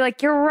they're going to be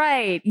like, you're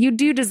right. You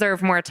do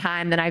deserve more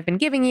time than I've been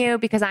giving you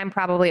because I'm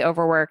probably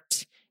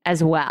overworked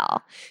as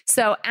well.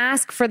 So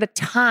ask for the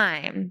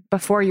time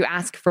before you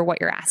ask for what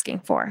you're asking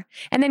for.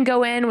 And then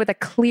go in with a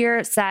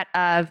clear set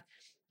of,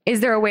 is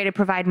there a way to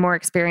provide more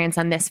experience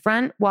on this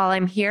front while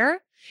I'm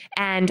here?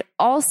 And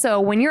also,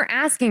 when you're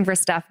asking for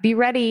stuff, be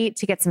ready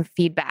to get some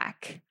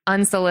feedback,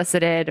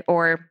 unsolicited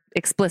or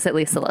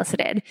explicitly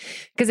solicited.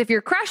 Because if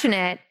you're crushing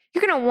it,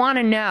 you're going to want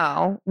to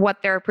know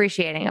what they're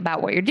appreciating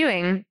about what you're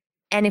doing.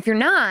 And if you're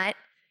not,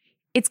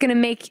 it's going to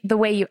make the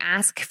way you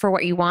ask for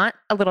what you want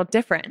a little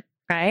different.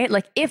 Right?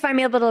 Like if I'm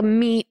able to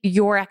meet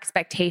your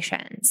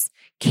expectations,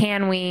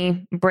 can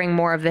we bring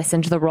more of this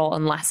into the role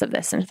and less of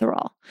this into the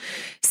role?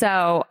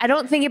 So I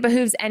don't think it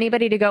behooves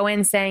anybody to go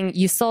in saying,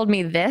 you sold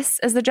me this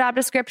as the job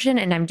description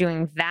and I'm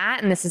doing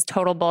that and this is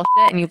total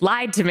bullshit and you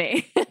lied to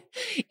me.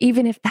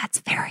 Even if that's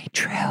very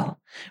true,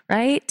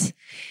 right?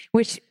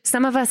 Which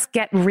some of us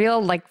get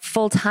real like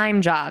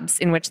full-time jobs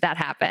in which that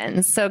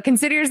happens. So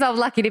consider yourself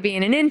lucky to be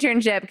in an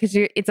internship because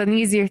it's an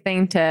easier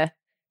thing to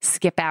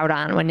skip out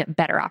on when a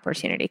better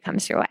opportunity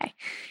comes your way.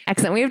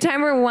 Excellent. We have time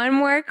for one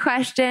more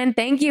question.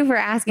 Thank you for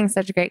asking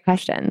such great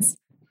questions.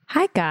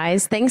 Hi,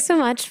 guys. Thanks so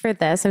much for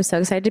this. I'm so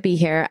excited to be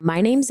here.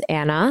 My name's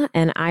Anna,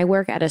 and I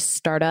work at a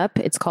startup.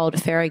 It's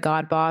called Fairy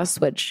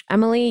Godboss, which,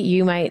 Emily,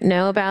 you might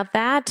know about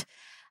that.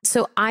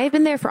 So I've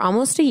been there for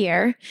almost a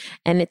year,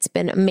 and it's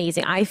been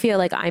amazing. I feel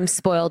like I'm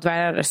spoiled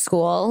right out of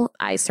school.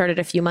 I started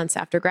a few months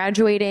after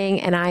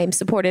graduating, and I'm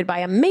supported by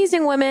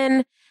amazing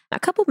women, a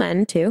couple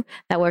men too,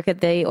 that work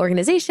at the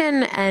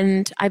organization.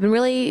 And I've been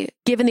really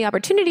given the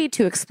opportunity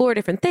to explore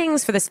different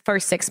things. For this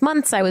first 6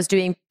 months, I was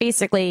doing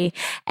basically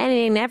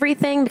anything and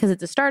everything because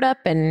it's a startup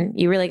and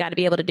you really got to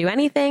be able to do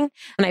anything.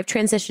 And I've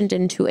transitioned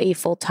into a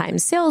full-time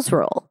sales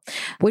role,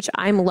 which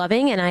I'm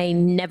loving. And I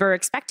never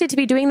expected to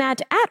be doing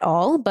that at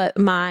all. But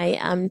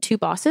my two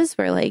bosses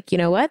were like, you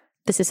know what?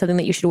 This is something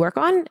that you should work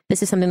on.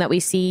 This is something that we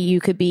see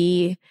you could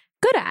be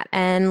good at.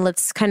 And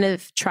let's kind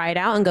of try it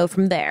out and go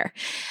from there.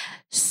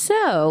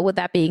 So with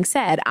that being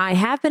said, I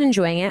have been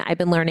enjoying it. I've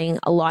been learning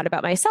a lot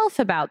about myself,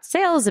 about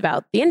sales,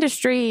 about the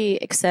industry,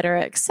 et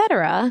cetera, et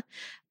cetera.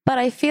 But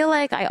I feel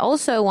like I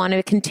also want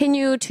to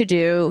continue to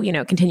do,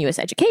 continuous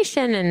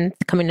education and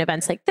coming to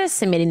events like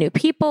this and meeting new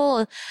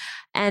people.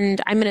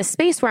 And I'm in a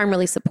space where I'm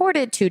really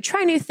supported to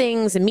try new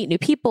things and meet new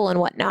people and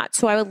whatnot.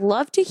 So I would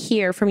love to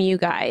hear from you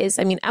guys.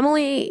 I mean,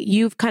 Emily,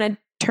 you've kind of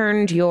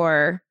turned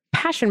your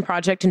passion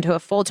project into a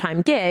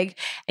full-time gig,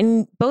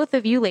 and both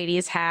of you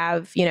ladies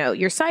have,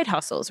 your side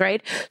hustles,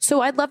 right?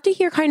 So I'd love to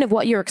hear kind of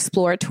what your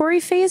exploratory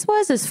phase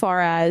was as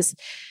far as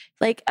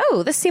like,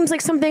 oh, this seems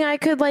like something I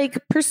could like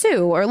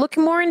pursue or look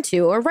more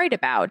into or write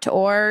about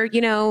or,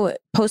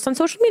 post on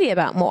social media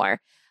about more.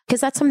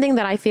 Because that's something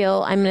that I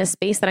feel I'm in a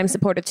space that I'm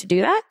supported to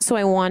do that. So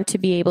I want to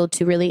be able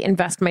to really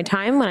invest my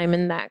time when I'm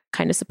in that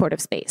kind of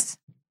supportive space.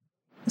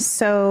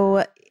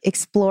 So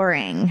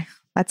exploring,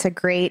 that's a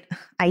great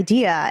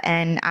idea.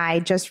 And I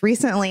just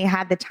recently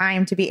had the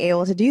time to be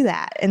able to do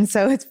that. And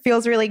so it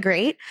feels really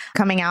great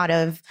coming out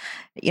of,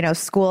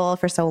 school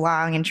for so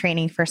long and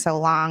training for so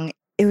long.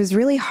 It was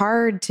really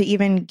hard to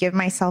even give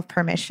myself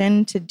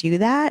permission to do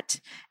that.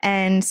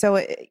 And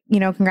so,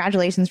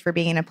 congratulations for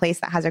being in a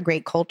place that has a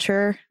great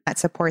culture that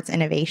supports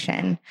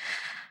innovation.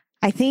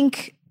 I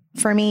think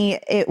for me,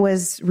 it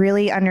was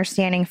really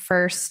understanding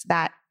first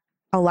that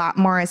a lot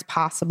more is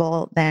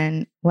possible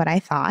than what I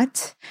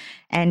thought.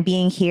 And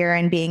being here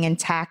and being in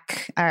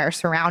tech or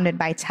surrounded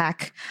by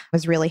tech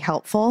was really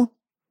helpful.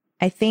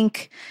 I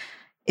think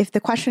if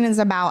the question is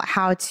about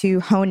how to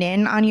hone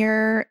in on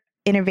your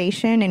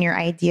innovation and your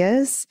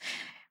ideas,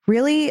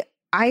 really,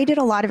 I did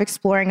a lot of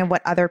exploring of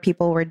what other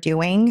people were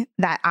doing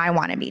that I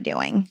want to be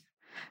doing.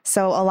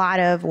 So a lot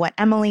of what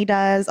Emily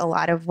does, a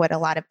lot of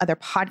other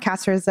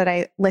podcasters that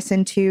I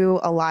listen to,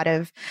 a lot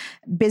of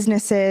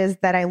businesses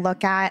that I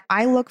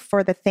look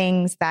for the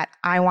things that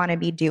I want to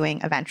be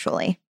doing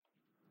eventually.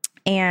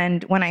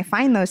 And when I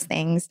find those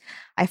things,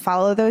 I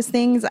follow those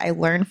things, I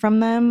learn from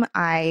them,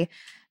 I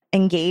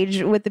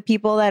engage with the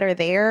people that are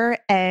there,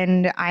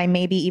 and I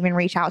maybe even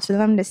reach out to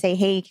them to say,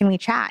 hey, can we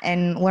chat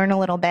and learn a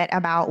little bit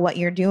about what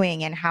you're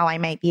doing and how I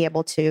might be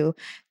able to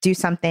do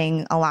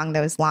something along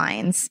those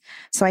lines.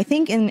 So I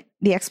think in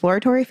the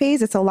exploratory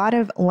phase, it's a lot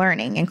of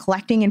learning and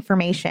collecting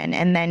information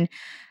and then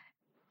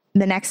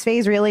the next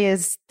phase really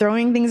is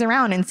throwing things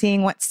around and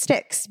seeing what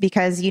sticks,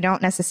 because you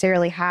don't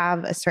necessarily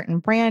have a certain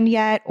brand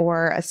yet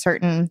or a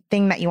certain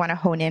thing that you want to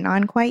hone in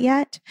on quite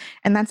yet.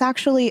 And that's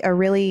actually a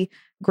really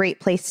great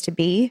place to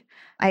be.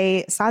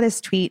 I saw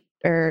this tweet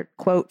or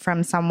quote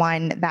from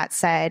someone that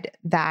said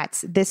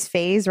that this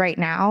phase right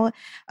now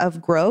of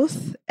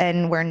growth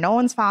and where no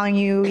one's following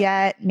you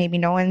yet, maybe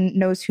no one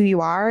knows who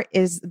you are,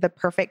 is the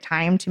perfect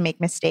time to make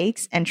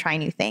mistakes and try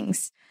new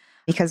things.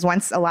 Because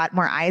once a lot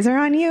more eyes are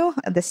on you,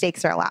 the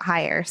stakes are a lot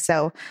higher.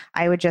 So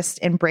I would just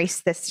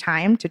embrace this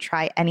time to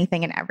try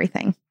anything and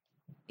everything.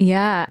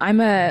 Yeah,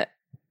 I'm a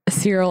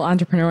serial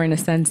entrepreneur in a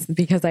sense,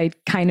 because I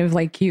kind of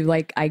like you,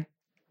 like I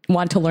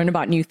want to learn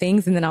about new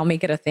things and then I'll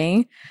make it a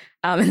thing.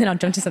 And then I'll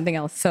jump to something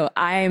else. So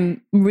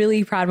I'm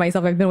really proud of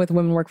myself. I've been with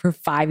Women Work for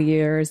 5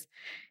 years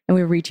and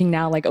we're reaching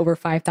now like over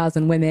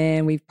 5,000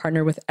 women. We've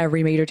partnered with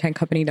every major tech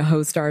company to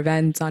host our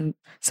events on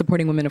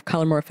supporting women of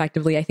color more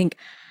effectively. I think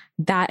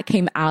that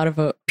came out of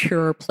a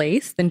purer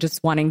place than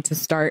just wanting to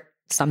start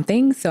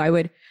something. So I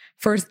would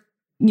first,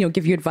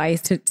 give you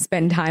advice to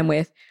spend time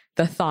with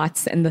the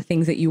thoughts and the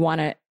things that you want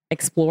to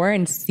explore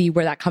and see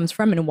where that comes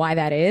from and why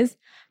that is.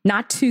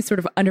 Not to sort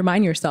of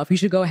undermine yourself. You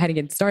should go ahead and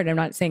get started. I'm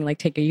not saying like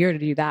take a year to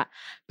do that.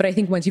 But I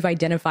think once you've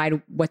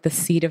identified what the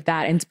seed of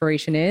that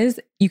inspiration is,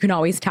 you can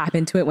always tap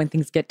into it when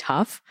things get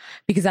tough.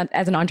 Because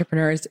as an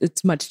entrepreneur,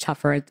 it's much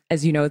tougher.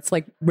 As you know, it's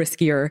like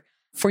riskier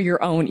for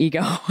your own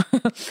ego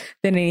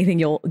than anything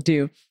you'll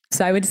do.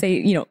 So I would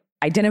say,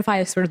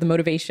 identify sort of the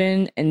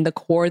motivation and the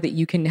core that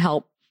you can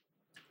help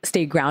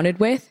stay grounded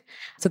with,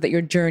 so that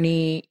your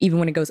journey, even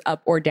when it goes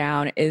up or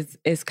down,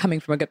 is coming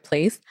from a good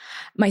place.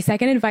 My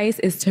second advice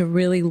is to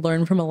really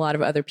learn from a lot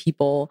of other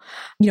people.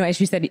 As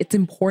you said, it's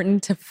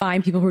important to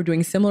find people who are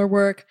doing similar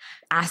work,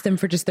 ask them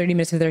for just 30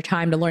 minutes of their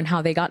time to learn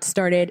how they got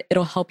started.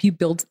 It'll help you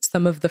build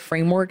some of the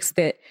frameworks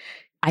that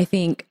I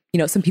think,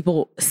 some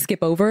people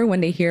skip over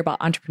when they hear about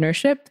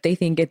entrepreneurship. They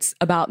think it's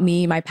about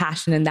me, my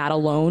passion, and that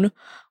alone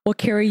will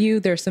carry you.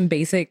 There's some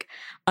basic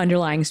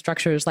underlying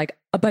structures like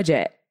a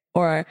budget,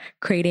 or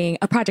creating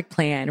a project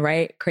plan,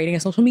 right? Creating a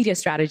social media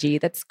strategy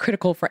that's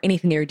critical for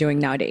anything you're doing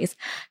nowadays.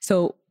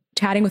 So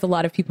chatting with a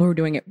lot of people who are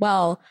doing it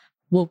well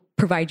will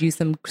provide you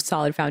some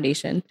solid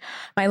foundation.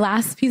 My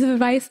last piece of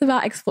advice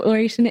about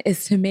exploration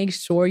is to make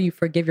sure you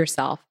forgive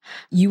yourself.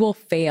 You will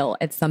fail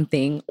at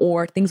something,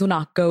 or things will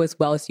not go as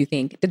well as you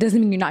think. That doesn't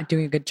mean you're not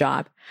doing a good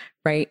job,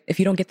 right? If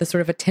you don't get the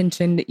sort of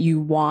attention that you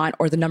want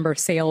or the number of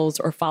sales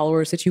or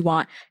followers that you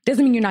want, it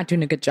doesn't mean you're not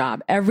doing a good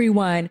job.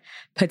 Everyone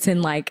puts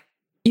in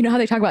how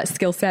they talk about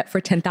skill set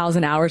for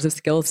 10,000 hours of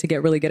skills to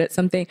get really good at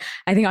something.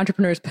 I think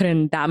entrepreneurs put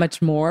in that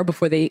much more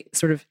before they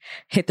sort of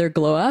hit their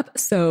glow up.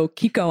 So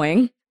keep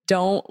going.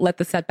 Don't let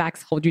the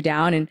setbacks hold you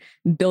down, and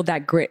build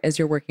that grit as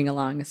you're working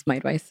along is my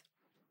advice.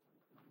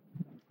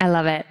 I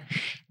love it.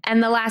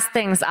 And the last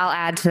things I'll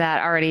add to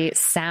that already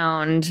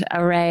sound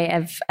array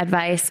of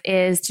advice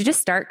is to just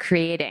start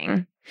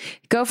creating.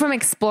 Go from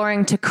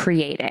exploring to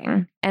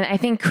creating. And I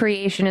think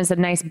creation is a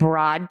nice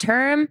broad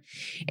term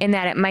in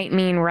that it might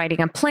mean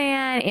writing a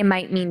plan. It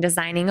might mean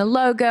designing a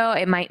logo.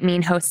 It might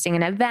mean hosting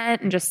an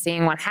event and just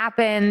seeing what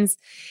happens.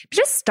 But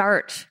just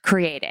start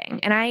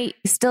creating. And I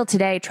still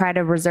today try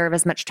to reserve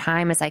as much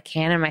time as I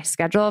can in my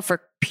schedule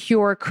for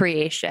pure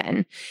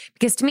creation.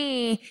 Because to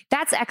me,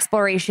 that's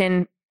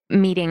exploration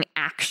meeting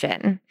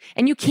action.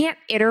 And you can't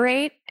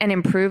iterate and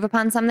improve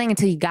upon something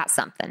until you got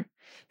something.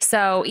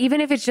 So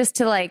even if it's just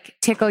to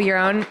tickle your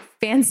own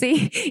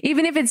fancy,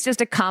 even if it's just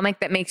a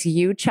comic that makes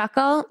you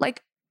chuckle,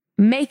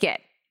 make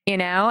it,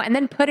 and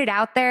then put it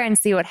out there and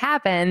see what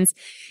happens.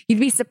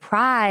 You'd be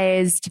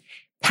surprised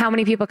how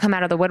many people come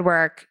out of the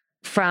woodwork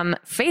from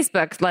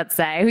Facebook, let's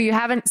say, who you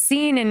haven't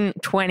seen in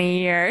 20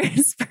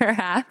 years,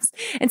 perhaps,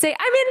 and say,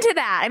 I'm into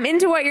that. I'm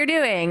into what you're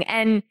doing.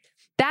 And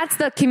that's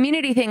the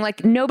community thing.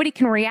 Nobody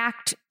can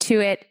react to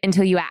it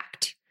until you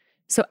act.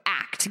 So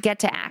act, get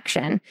to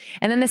action.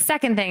 And then the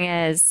second thing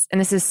is, and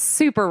this is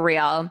super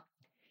real,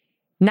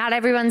 not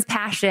everyone's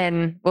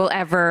passion will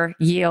ever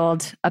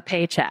yield a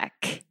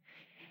paycheck.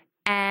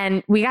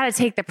 And we got to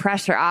take the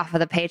pressure off of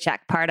the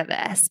paycheck part of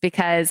this,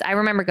 because I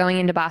remember going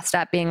into Bossed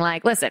Up being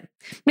like, listen,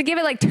 I'm going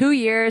to give it 2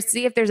 years,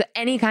 see if there's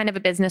any kind of a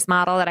business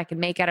model that I could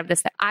make out of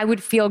this that I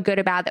would feel good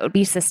about, that would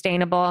be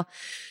sustainable,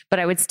 but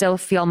I would still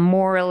feel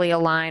morally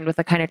aligned with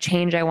the kind of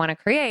change I want to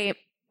create.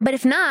 But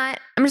if not,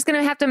 I'm just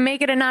going to have to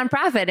make it a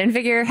nonprofit and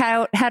figure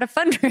out how to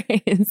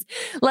fundraise.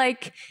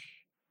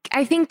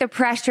 I think the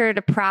pressure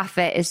to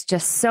profit is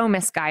just so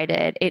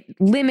misguided. It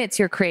limits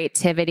your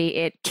creativity.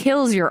 It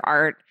kills your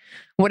art,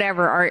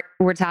 whatever art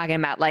we're talking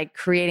about, like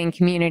creating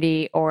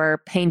community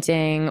or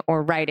painting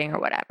or writing or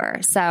whatever.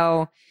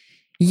 So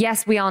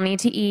yes, we all need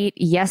to eat.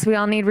 Yes, we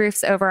all need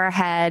roofs over our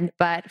head.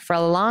 But for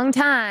a long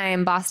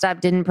time, Bossed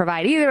Up didn't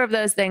provide either of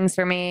those things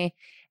for me.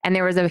 And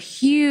there was a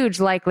huge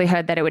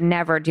likelihood that it would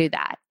never do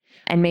that.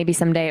 And maybe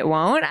someday it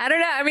won't. I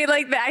don't know. I mean,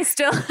 I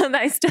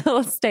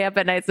still stay up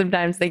at night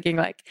sometimes thinking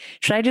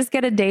should I just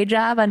get a day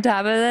job on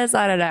top of this?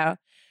 I don't know.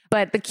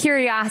 But the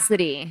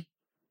curiosity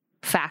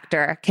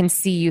factor can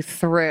see you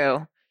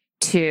through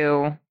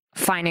to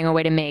finding a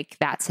way to make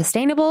that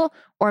sustainable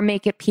or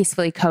make it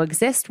peacefully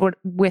coexist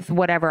with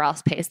whatever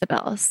else pays the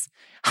bills.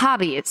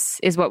 Hobbies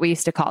is what we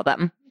used to call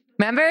them.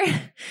 Remember?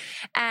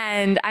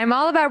 And I'm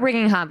all about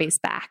bringing hobbies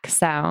back.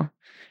 So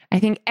I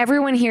think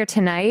everyone here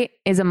tonight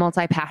is a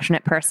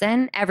multi-passionate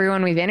person.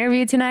 Everyone we've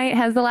interviewed tonight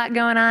has a lot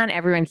going on.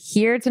 Everyone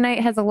here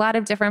tonight has a lot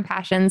of different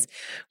passions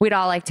we'd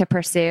all like to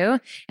pursue.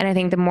 And I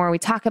think the more we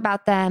talk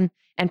about them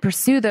and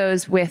pursue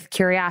those with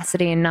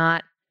curiosity and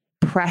not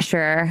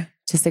pressure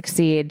to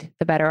succeed,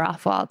 the better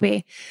off we'll all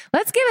be.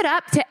 Let's give it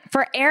up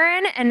for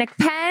Erin and Nick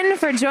Penn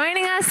for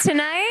joining us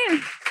tonight.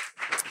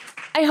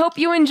 I hope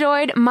you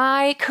enjoyed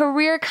my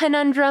career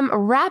conundrum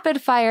rapid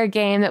fire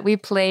game that we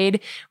played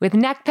with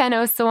Nekpen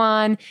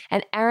Osuwan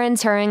and Erin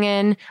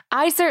Turingen.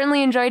 I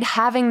certainly enjoyed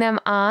having them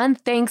on.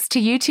 Thanks to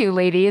you two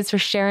ladies for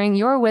sharing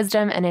your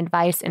wisdom and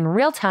advice in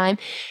real time.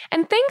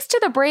 And thanks to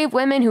the brave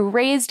women who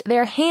raised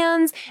their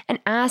hands and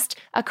asked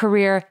a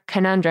career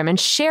conundrum and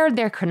shared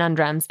their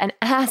conundrums and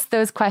asked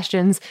those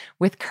questions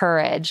with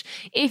courage.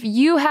 If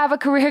you have a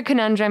career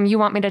conundrum you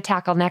want me to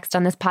tackle next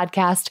on this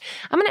podcast,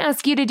 I'm going to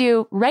ask you to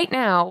do right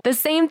now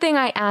the same thing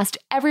I asked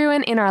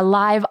everyone in our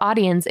live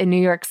audience in New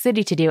York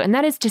City to do, and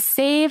that is to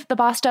save the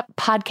Bossed Up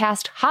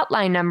podcast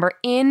hotline number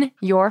in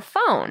your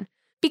phone.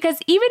 Because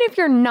even if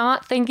you're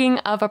not thinking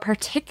of a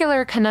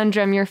particular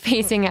conundrum you're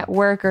facing at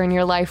work or in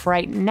your life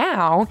right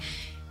now,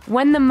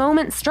 when the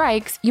moment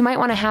strikes, you might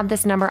want to have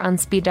this number on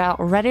speed dial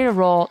ready to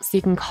roll so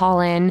you can call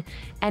in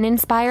and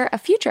inspire a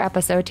future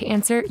episode to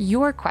answer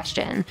your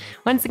question.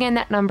 Once again,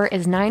 that number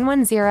is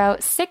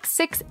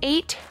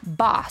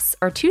 910-668-BOSS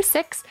or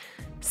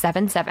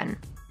 2677.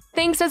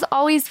 Thanks as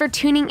always for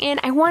tuning in.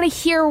 I want to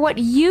hear what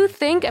you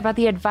think about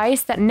the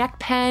advice that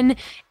Nekpen,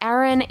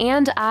 Erin,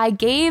 and I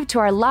gave to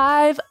our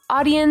live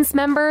audience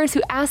members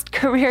who asked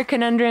career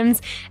conundrums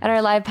at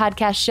our live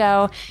podcast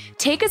show.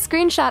 Take a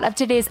screenshot of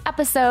today's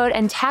episode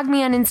and tag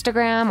me on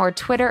Instagram or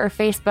Twitter or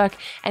Facebook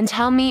and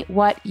tell me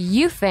what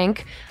you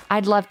think.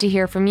 I'd love to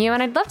hear from you,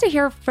 and I'd love to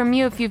hear from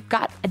you if you've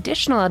got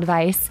additional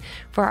advice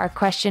for our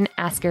question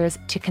askers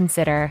to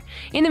consider.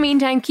 In the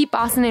meantime, keep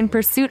bossing in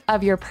pursuit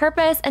of your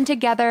purpose, and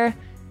together,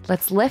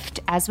 let's lift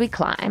as we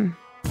climb.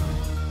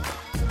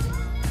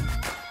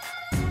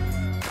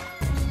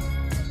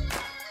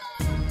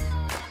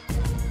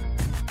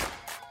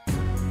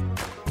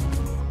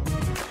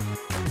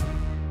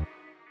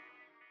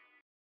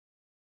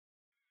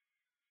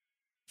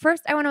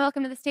 First, I want to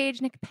welcome to the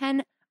stage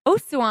Nekpen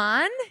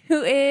Osuwan,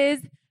 who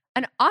is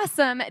an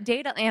awesome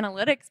data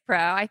analytics pro.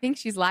 I think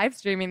she's live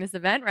streaming this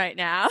event right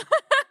now.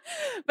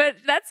 But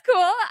that's cool.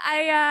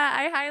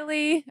 I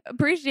highly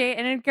appreciate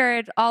and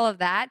encourage all of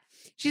that.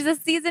 She's a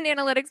seasoned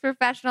analytics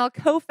professional,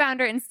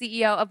 co-founder and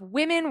CEO of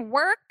Women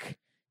Work.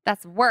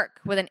 That's work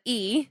with an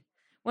E.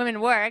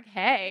 Women Work.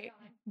 Hey,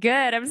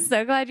 good. I'm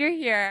so glad you're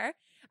here.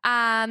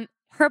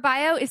 Her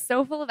bio is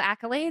so full of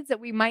accolades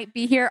that we might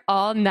be here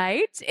all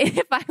night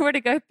if I were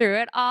to go through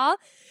it all.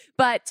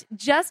 But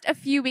just a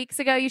few weeks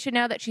ago, you should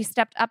know that she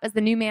stepped up as the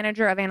new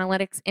manager of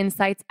analytics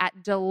insights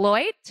at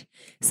Deloitte.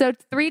 So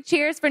 3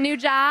 cheers for new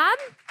job.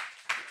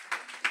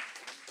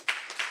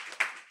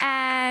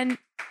 And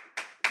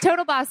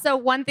total boss. So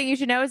one thing you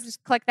should know is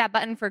just click that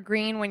button for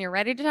green when you're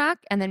ready to talk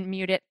and then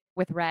mute it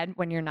with red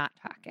when you're not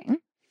talking.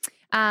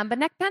 But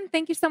Nekpen,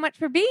 thank you so much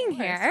for being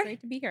here. It's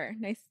great to be here.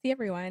 Nice to see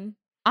everyone.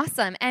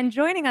 Awesome. And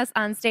joining us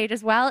on stage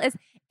as well is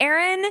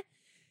Erin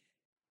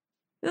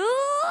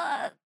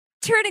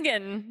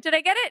Turingen. Did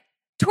I get it?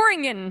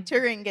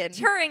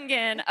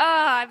 Turingen. Oh,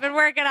 I've been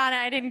working on it.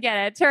 I didn't get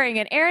it.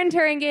 Turingen. Erin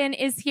Turingen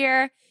is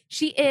here.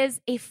 She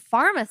is a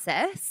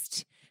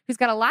pharmacist who's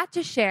got a lot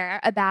to share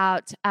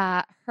about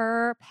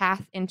her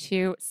path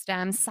into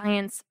STEM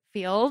science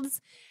fields,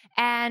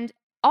 and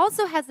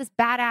also has this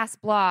badass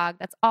blog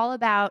that's all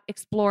about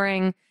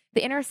exploring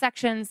the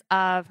intersections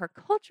of her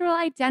cultural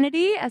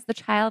identity as the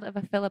child of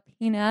a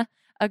Filipina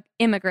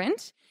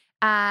immigrant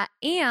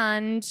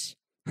and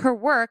her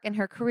work and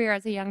her career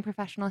as a young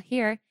professional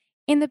here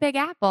in the Big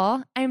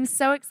Apple. I'm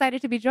so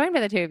excited to be joined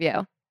by the two of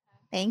you.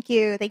 Thank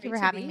you. Thank you for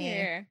having me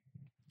here.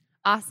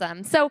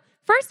 Awesome. So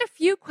first, a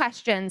few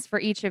questions for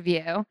each of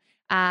you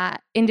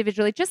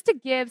individually, just to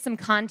give some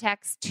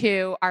context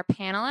to our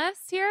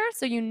panelists here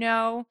so you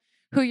know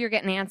who you're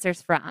getting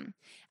answers from.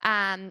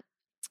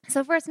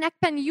 So first,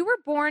 Nekpen, you were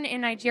born in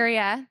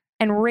Nigeria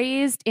and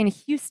raised in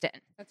Houston.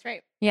 That's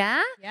right.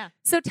 Yeah? Yeah.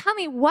 So tell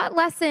me, what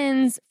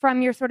lessons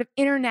from your sort of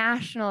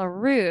international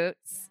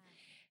roots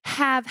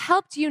have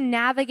helped you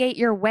navigate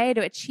your way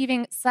to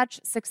achieving such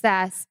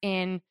success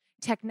in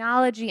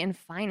technology and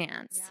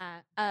finance?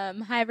 Yeah.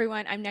 Hi,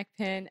 everyone. I'm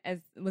Nekpen, as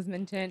was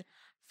mentioned.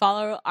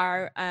 Follow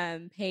our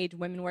page,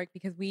 Women Work,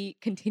 because we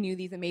continue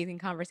these amazing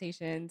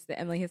conversations that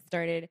Emily has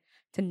started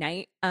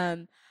tonight.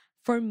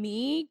 For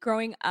me,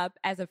 growing up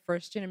as a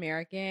first-gen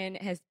American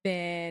has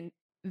been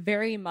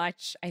very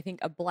much, I think,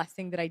 a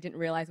blessing that I didn't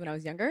realize when I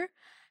was younger.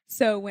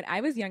 So when I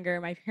was younger,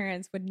 my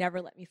parents would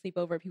never let me sleep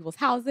over at people's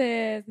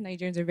houses.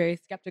 Nigerians are very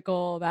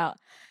skeptical about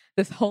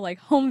this whole like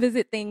home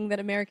visit thing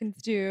that Americans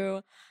do.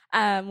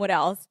 What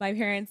else? My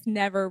parents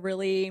never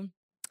really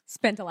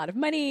spent a lot of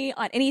money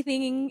on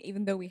anything,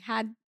 even though we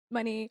had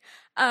money.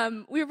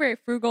 We were very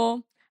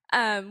frugal.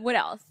 What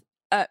else?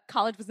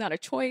 College was not a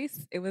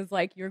choice. It was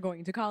like you're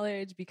going to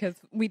college because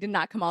we did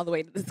not come all the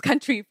way to this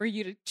country for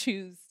you to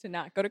choose to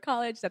not go to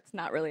college. That's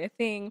not really a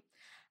thing.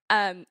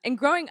 And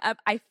growing up,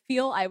 I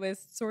feel I was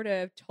sort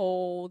of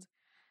told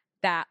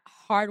that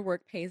hard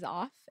work pays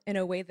off in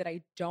a way that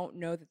I don't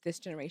know that this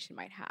generation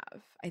might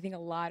have. I think a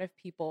lot of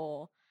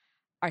people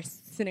are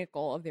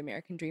cynical of the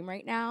American dream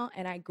right now,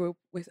 and I grew up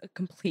with a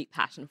complete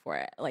passion for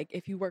it. Like,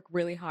 if you work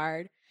really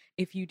hard,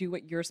 if you do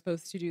what you're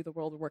supposed to do, the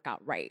world will work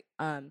out right.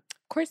 Of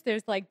course,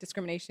 there's like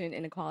discrimination,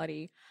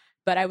 inequality,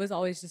 but I was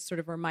always just sort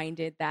of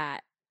reminded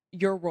that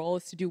your role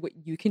is to do what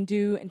you can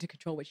do and to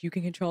control what you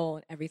can control,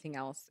 and everything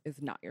else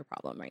is not your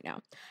problem right now.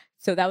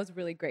 So that was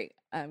really great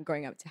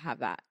growing up to have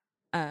that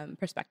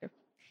perspective.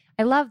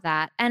 I love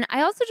that. And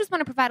I also just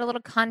want to provide a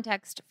little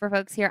context for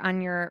folks here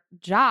on your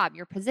job,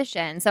 your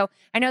position. So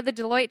I know the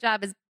Deloitte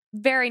job is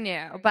very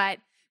new, but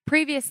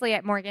previously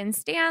at Morgan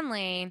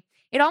Stanley,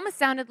 it almost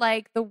sounded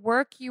like the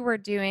work you were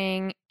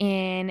doing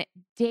in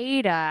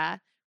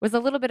data was a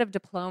little bit of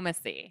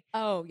diplomacy.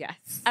 Oh,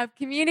 yes. Of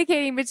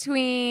communicating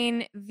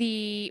between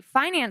the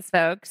finance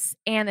folks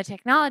and the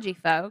technology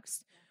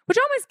folks, which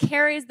almost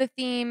carries the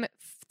theme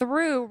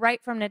through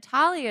right from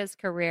Natalia's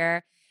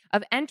career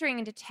of entering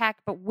into tech,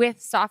 but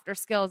with softer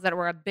skills that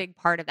were a big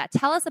part of that.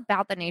 Tell us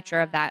about the nature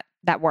of that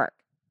work.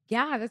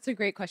 Yeah, that's a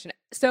great question.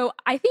 So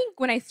I think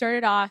when I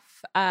started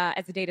off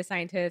as a data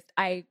scientist,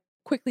 I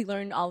quickly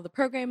learned all of the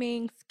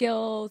programming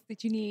skills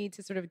that you need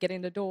to sort of get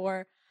in the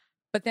door.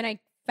 But then I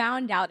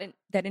found out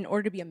that in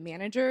order to be a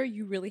manager,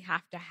 you really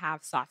have to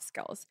have soft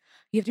skills.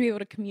 You have to be able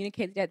to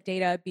communicate that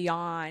data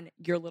beyond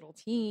your little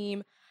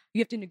team. You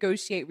have to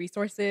negotiate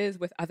resources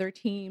with other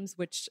teams,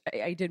 which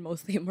I did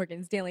mostly at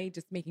Morgan Stanley,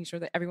 just making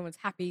sure that everyone was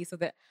happy so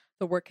that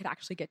the work could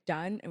actually get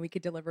done and we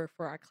could deliver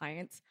for our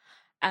clients.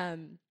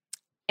 And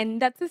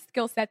that's a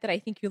skill set that I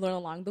think you learn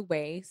along the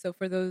way. So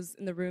for those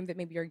in the room that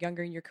maybe are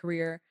younger in your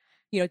career,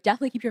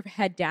 definitely keep your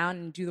head down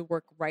and do the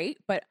work right.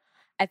 But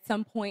at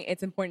some point,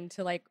 it's important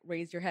to like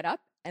raise your head up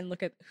and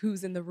look at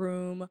who's in the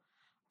room,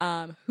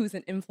 who's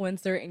an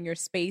influencer in your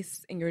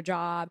space, in your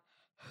job,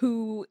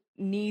 who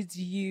needs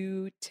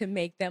you to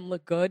make them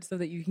look good so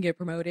that you can get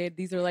promoted.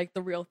 These are like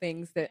the real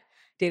things that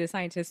data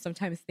scientists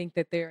sometimes think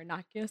that they're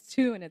innocuous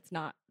to, and it's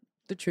not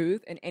the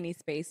truth. In any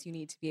space, you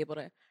need to be able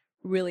to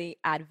really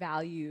add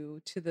value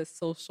to the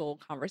social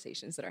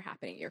conversations that are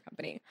happening at your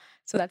company.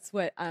 So that's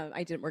what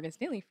I did at Morgan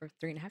Stanley for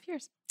 3.5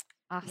 years.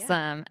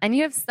 Awesome. Yeah. And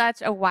you have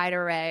such a wide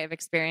array of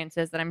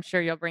experiences that I'm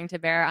sure you'll bring to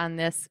bear on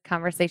this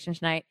conversation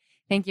tonight.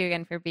 Thank you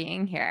again for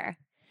being here.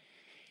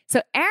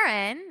 So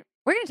Erin,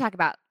 we're going to talk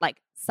about like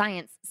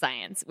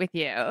science with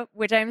you,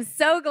 which I'm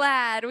so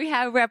glad we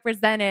have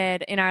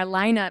represented in our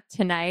lineup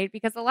tonight,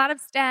 because a lot of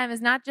STEM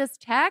is not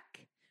just tech,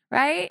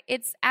 right?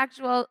 It's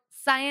actual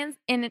science,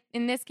 in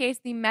this case,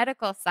 the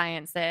medical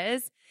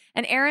sciences.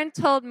 And Erin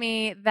told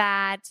me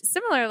that,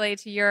 similarly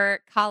to your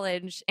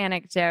college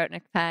anecdote,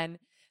 Nick Penn,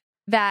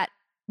 that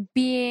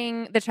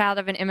being the child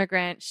of an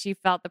immigrant, she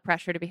felt the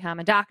pressure to become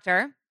a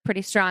doctor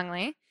pretty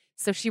strongly.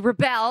 So she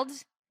rebelled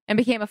and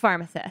became a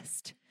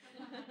pharmacist.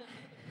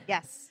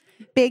 Yes.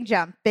 Big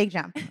jump.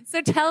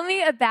 So tell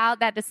me about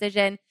that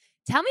decision.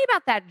 Tell me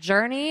about that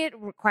journey. It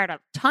required a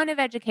ton of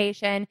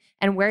education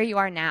and where you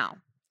are now.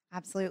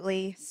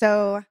 Absolutely.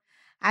 So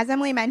as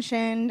Emily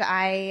mentioned,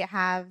 I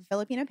have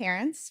Filipino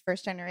parents,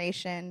 first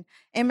generation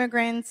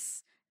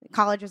immigrants.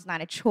 College was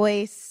not a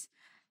choice.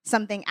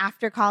 Something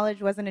after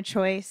college wasn't a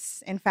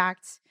choice. In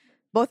fact,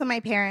 both of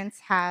my parents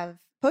have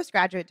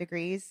postgraduate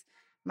degrees.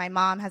 My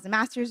mom has a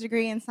master's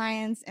degree in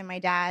science, and my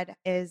dad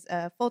is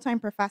a full-time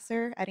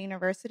professor at a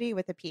university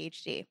with a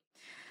PhD.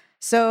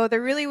 So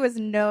there really was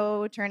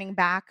no turning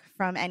back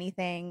from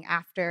anything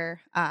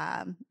after,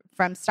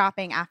 from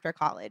stopping after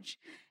college.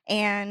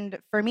 And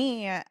for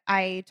me,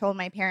 I told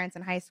my parents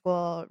in high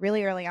school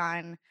really early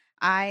on,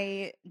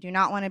 I do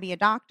not want to be a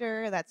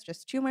doctor. That's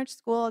just too much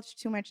school. It's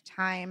too much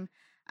time.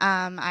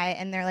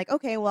 And they're like,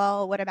 okay,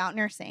 well, what about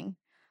nursing?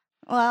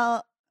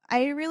 Well,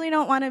 I really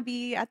don't want to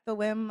be at the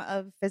whim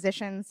of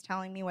physicians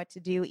telling me what to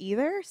do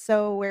either.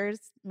 So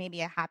where's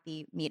maybe a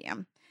happy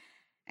medium?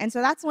 And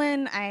so that's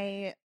when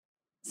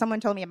someone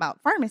told me about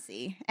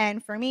pharmacy.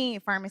 And for me,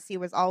 pharmacy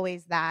was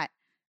always that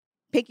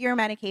pick your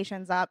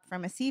medications up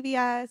from a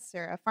CVS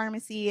or a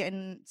pharmacy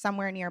and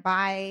somewhere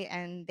nearby,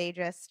 and they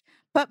just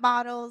put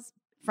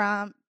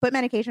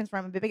medications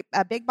from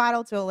a big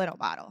bottle to a little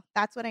bottle.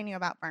 That's what I knew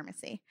about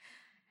pharmacy.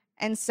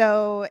 And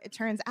so it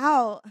turns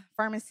out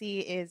pharmacy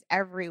is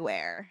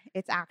everywhere.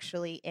 It's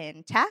actually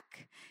in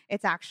tech.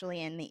 It's actually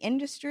in the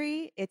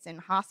industry. It's in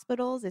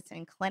hospitals. It's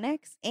in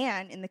clinics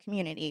and in the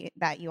community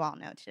that you all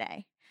know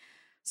today.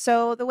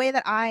 So the way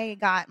that I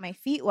got my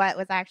feet wet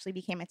was I actually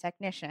became a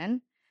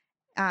technician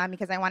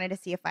because I wanted to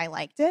see if I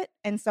liked it.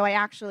 And so I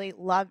actually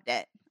loved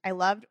it. I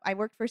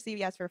worked for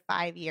CVS for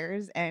 5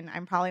 years, and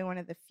I'm probably one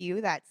of the few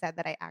that said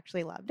that I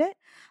actually loved it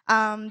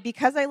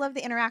because I love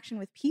the interaction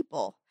with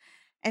people.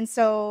 And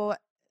so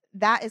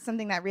that is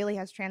something that really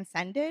has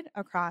transcended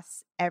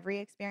across every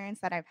experience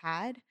that I've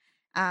had.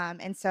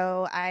 And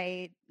so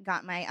I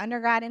got my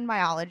undergrad in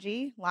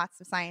biology,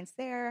 lots of science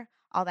there,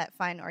 all that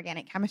fun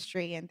organic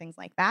chemistry and things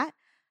like that.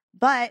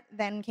 But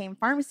then came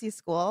pharmacy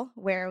school,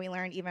 where we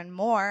learned even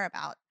more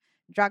about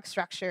drug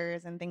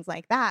structures and things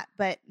like that.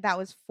 But that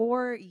was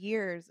 4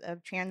 years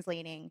of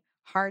translating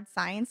hard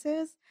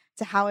sciences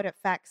to how it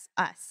affects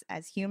us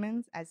as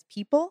humans, as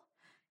people,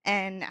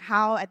 and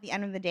how at the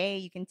end of the day,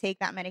 you can take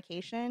that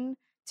medication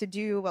to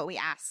do what we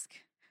ask.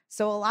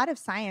 So a lot of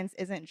science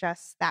isn't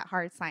just that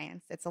hard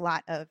science. It's a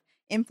lot of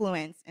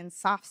influence and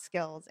soft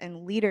skills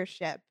and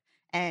leadership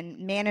and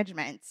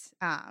management.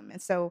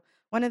 And so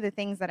one of the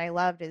things that I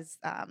loved is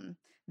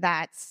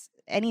that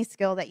any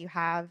skill that you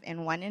have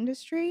in one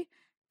industry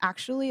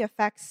actually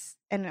affects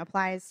and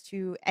applies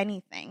to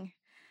anything.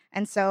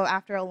 And so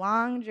after a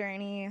long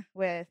journey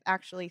with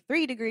actually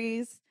 3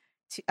 degrees,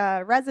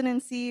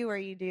 residency where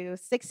you do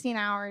 16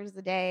 hours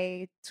a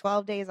day,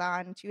 12 days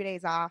on, 2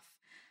 days off,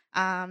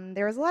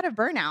 there was a lot of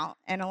burnout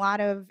and a lot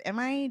of,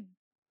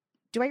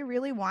 do I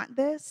really want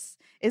this?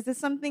 Is this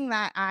something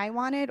that I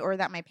wanted or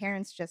that my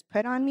parents just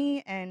put on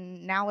me?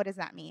 And now what does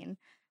that mean?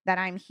 That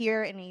I'm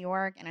here in New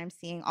York and I'm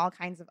seeing all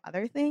kinds of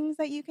other things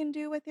that you can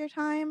do with your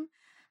time.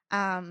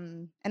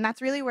 And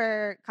that's really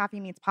where Coffee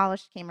Meets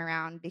Polished came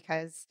around,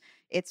 because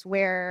it's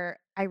where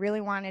I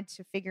really wanted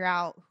to figure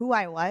out who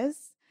I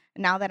was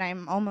now that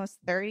I'm almost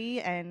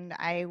 30 and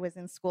I was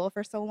in school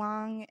for so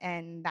long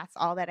and that's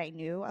all that I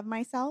knew of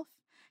myself.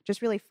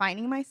 Just really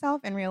finding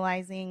myself and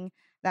realizing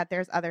that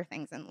there's other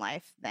things in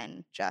life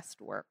than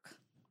just work.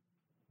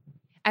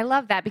 I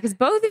love that, because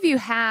both of you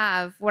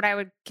have what I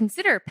would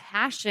consider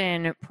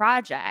passion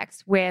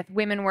projects with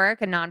Women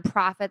Work, a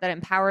nonprofit that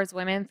empowers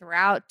women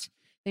throughout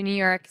the New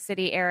York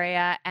City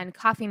area, and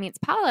Coffee Meets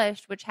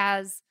Polished, which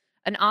has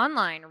an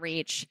online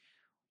reach.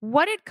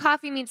 What did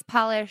Coffee Meets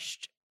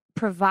Polished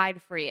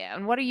provide for you?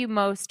 And what are you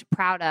most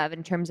proud of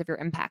in terms of your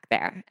impact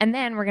there? And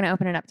then we're going to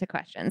open it up to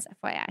questions,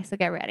 FYI, so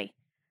get ready.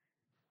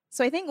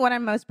 So I think what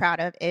I'm most proud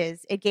of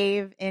is it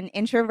gave an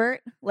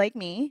introvert like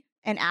me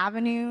an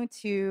avenue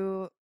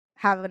to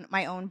have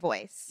my own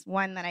voice,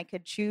 one that I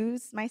could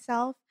choose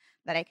myself,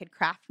 that I could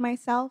craft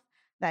myself,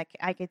 that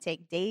I could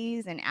take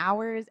days and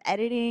hours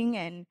editing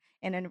and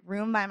in a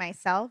room by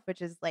myself,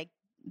 which is like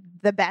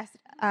the best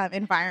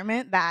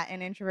environment that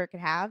an introvert could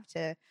have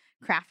to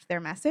craft their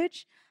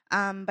message.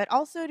 But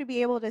also to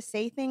be able to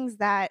say things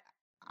that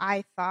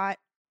I thought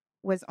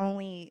was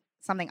only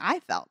something I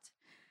felt.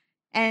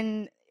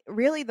 And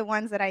really the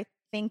ones that I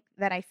think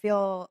that I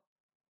feel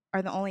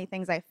are the only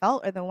things I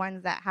felt are the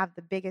ones that have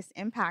the biggest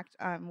impact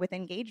with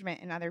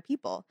engagement in other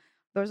people.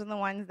 Those are the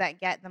ones that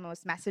get the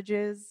most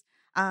messages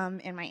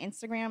in my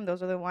Instagram.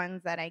 Those are the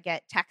ones that I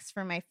get texts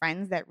from my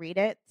friends that read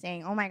it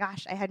saying, oh my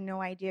gosh, I had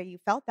no idea you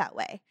felt that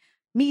way.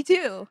 Me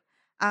too.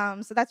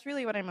 So that's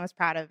really what I'm most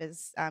proud of,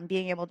 is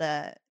being able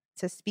to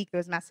speak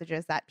those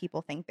messages that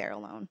people think they're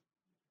alone.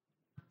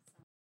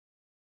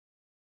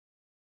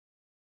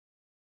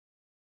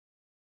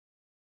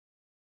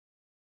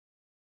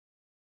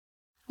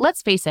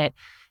 Let's face it,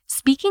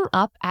 speaking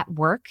up at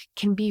work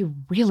can be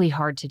really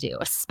hard to do,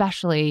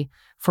 especially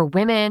for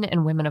women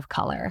and women of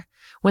color.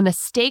 When the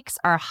stakes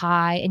are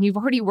high and you've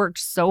already worked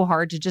so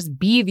hard to just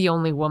be the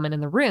only woman in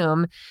the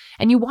room,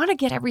 and you want to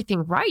get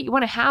everything right, you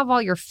want to have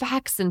all your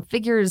facts and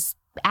figures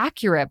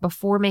accurate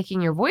before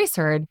making your voice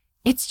heard,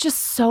 it's just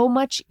so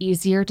much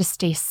easier to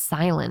stay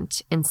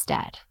silent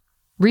instead.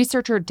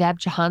 Researcher Deb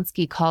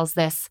Jahansky calls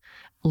this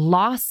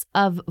loss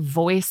of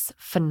voice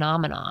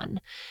phenomenon.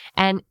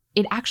 And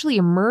it actually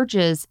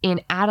emerges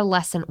in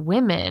adolescent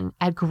women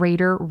at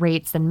greater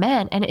rates than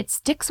men, and it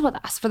sticks with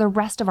us for the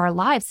rest of our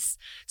lives.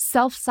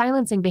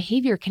 Self-silencing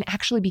behavior can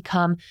actually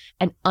become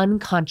an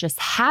unconscious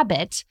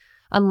habit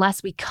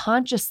unless we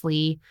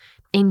consciously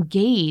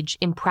engage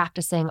in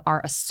practicing our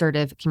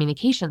assertive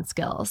communication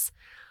skills.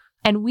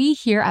 And we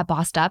here at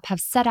Bossed Up have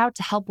set out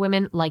to help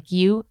women like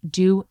you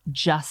do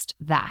just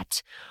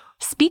that.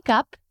 Speak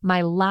Up,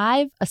 my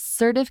live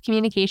assertive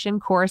communication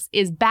course,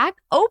 is back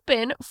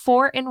open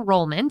for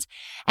enrollment,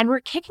 and we're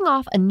kicking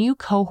off a new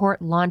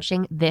cohort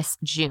launching this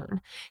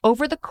June.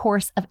 Over the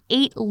course of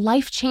 8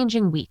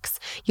 life-changing weeks,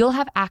 you'll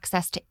have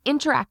access to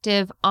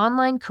interactive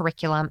online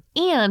curriculum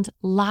and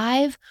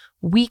live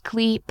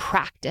weekly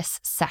practice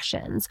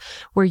sessions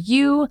where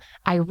you,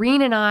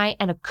 Irene, and I,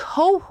 and a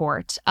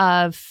cohort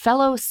of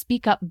fellow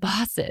Speak Up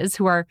bosses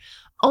who are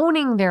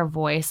owning their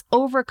voice,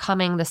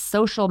 overcoming the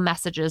social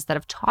messages that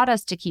have taught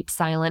us to keep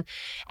silent,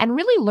 and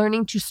really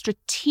learning to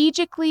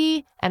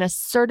strategically and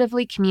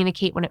assertively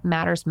communicate when it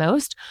matters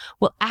most,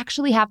 will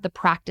actually have the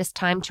practice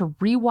time to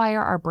rewire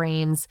our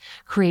brains,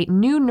 create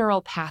new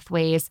neural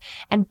pathways,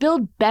 and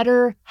build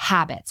better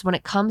habits when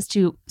it comes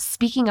to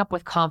speaking up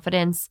with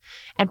confidence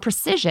and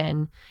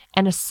precision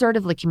and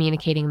assertively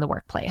communicating in the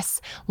workplace.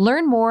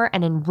 Learn more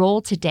and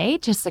enroll today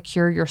to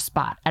secure your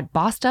spot at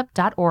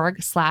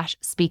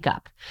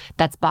bossedup.org/speakup.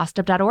 That's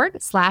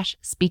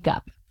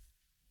bossedup.org/speakup.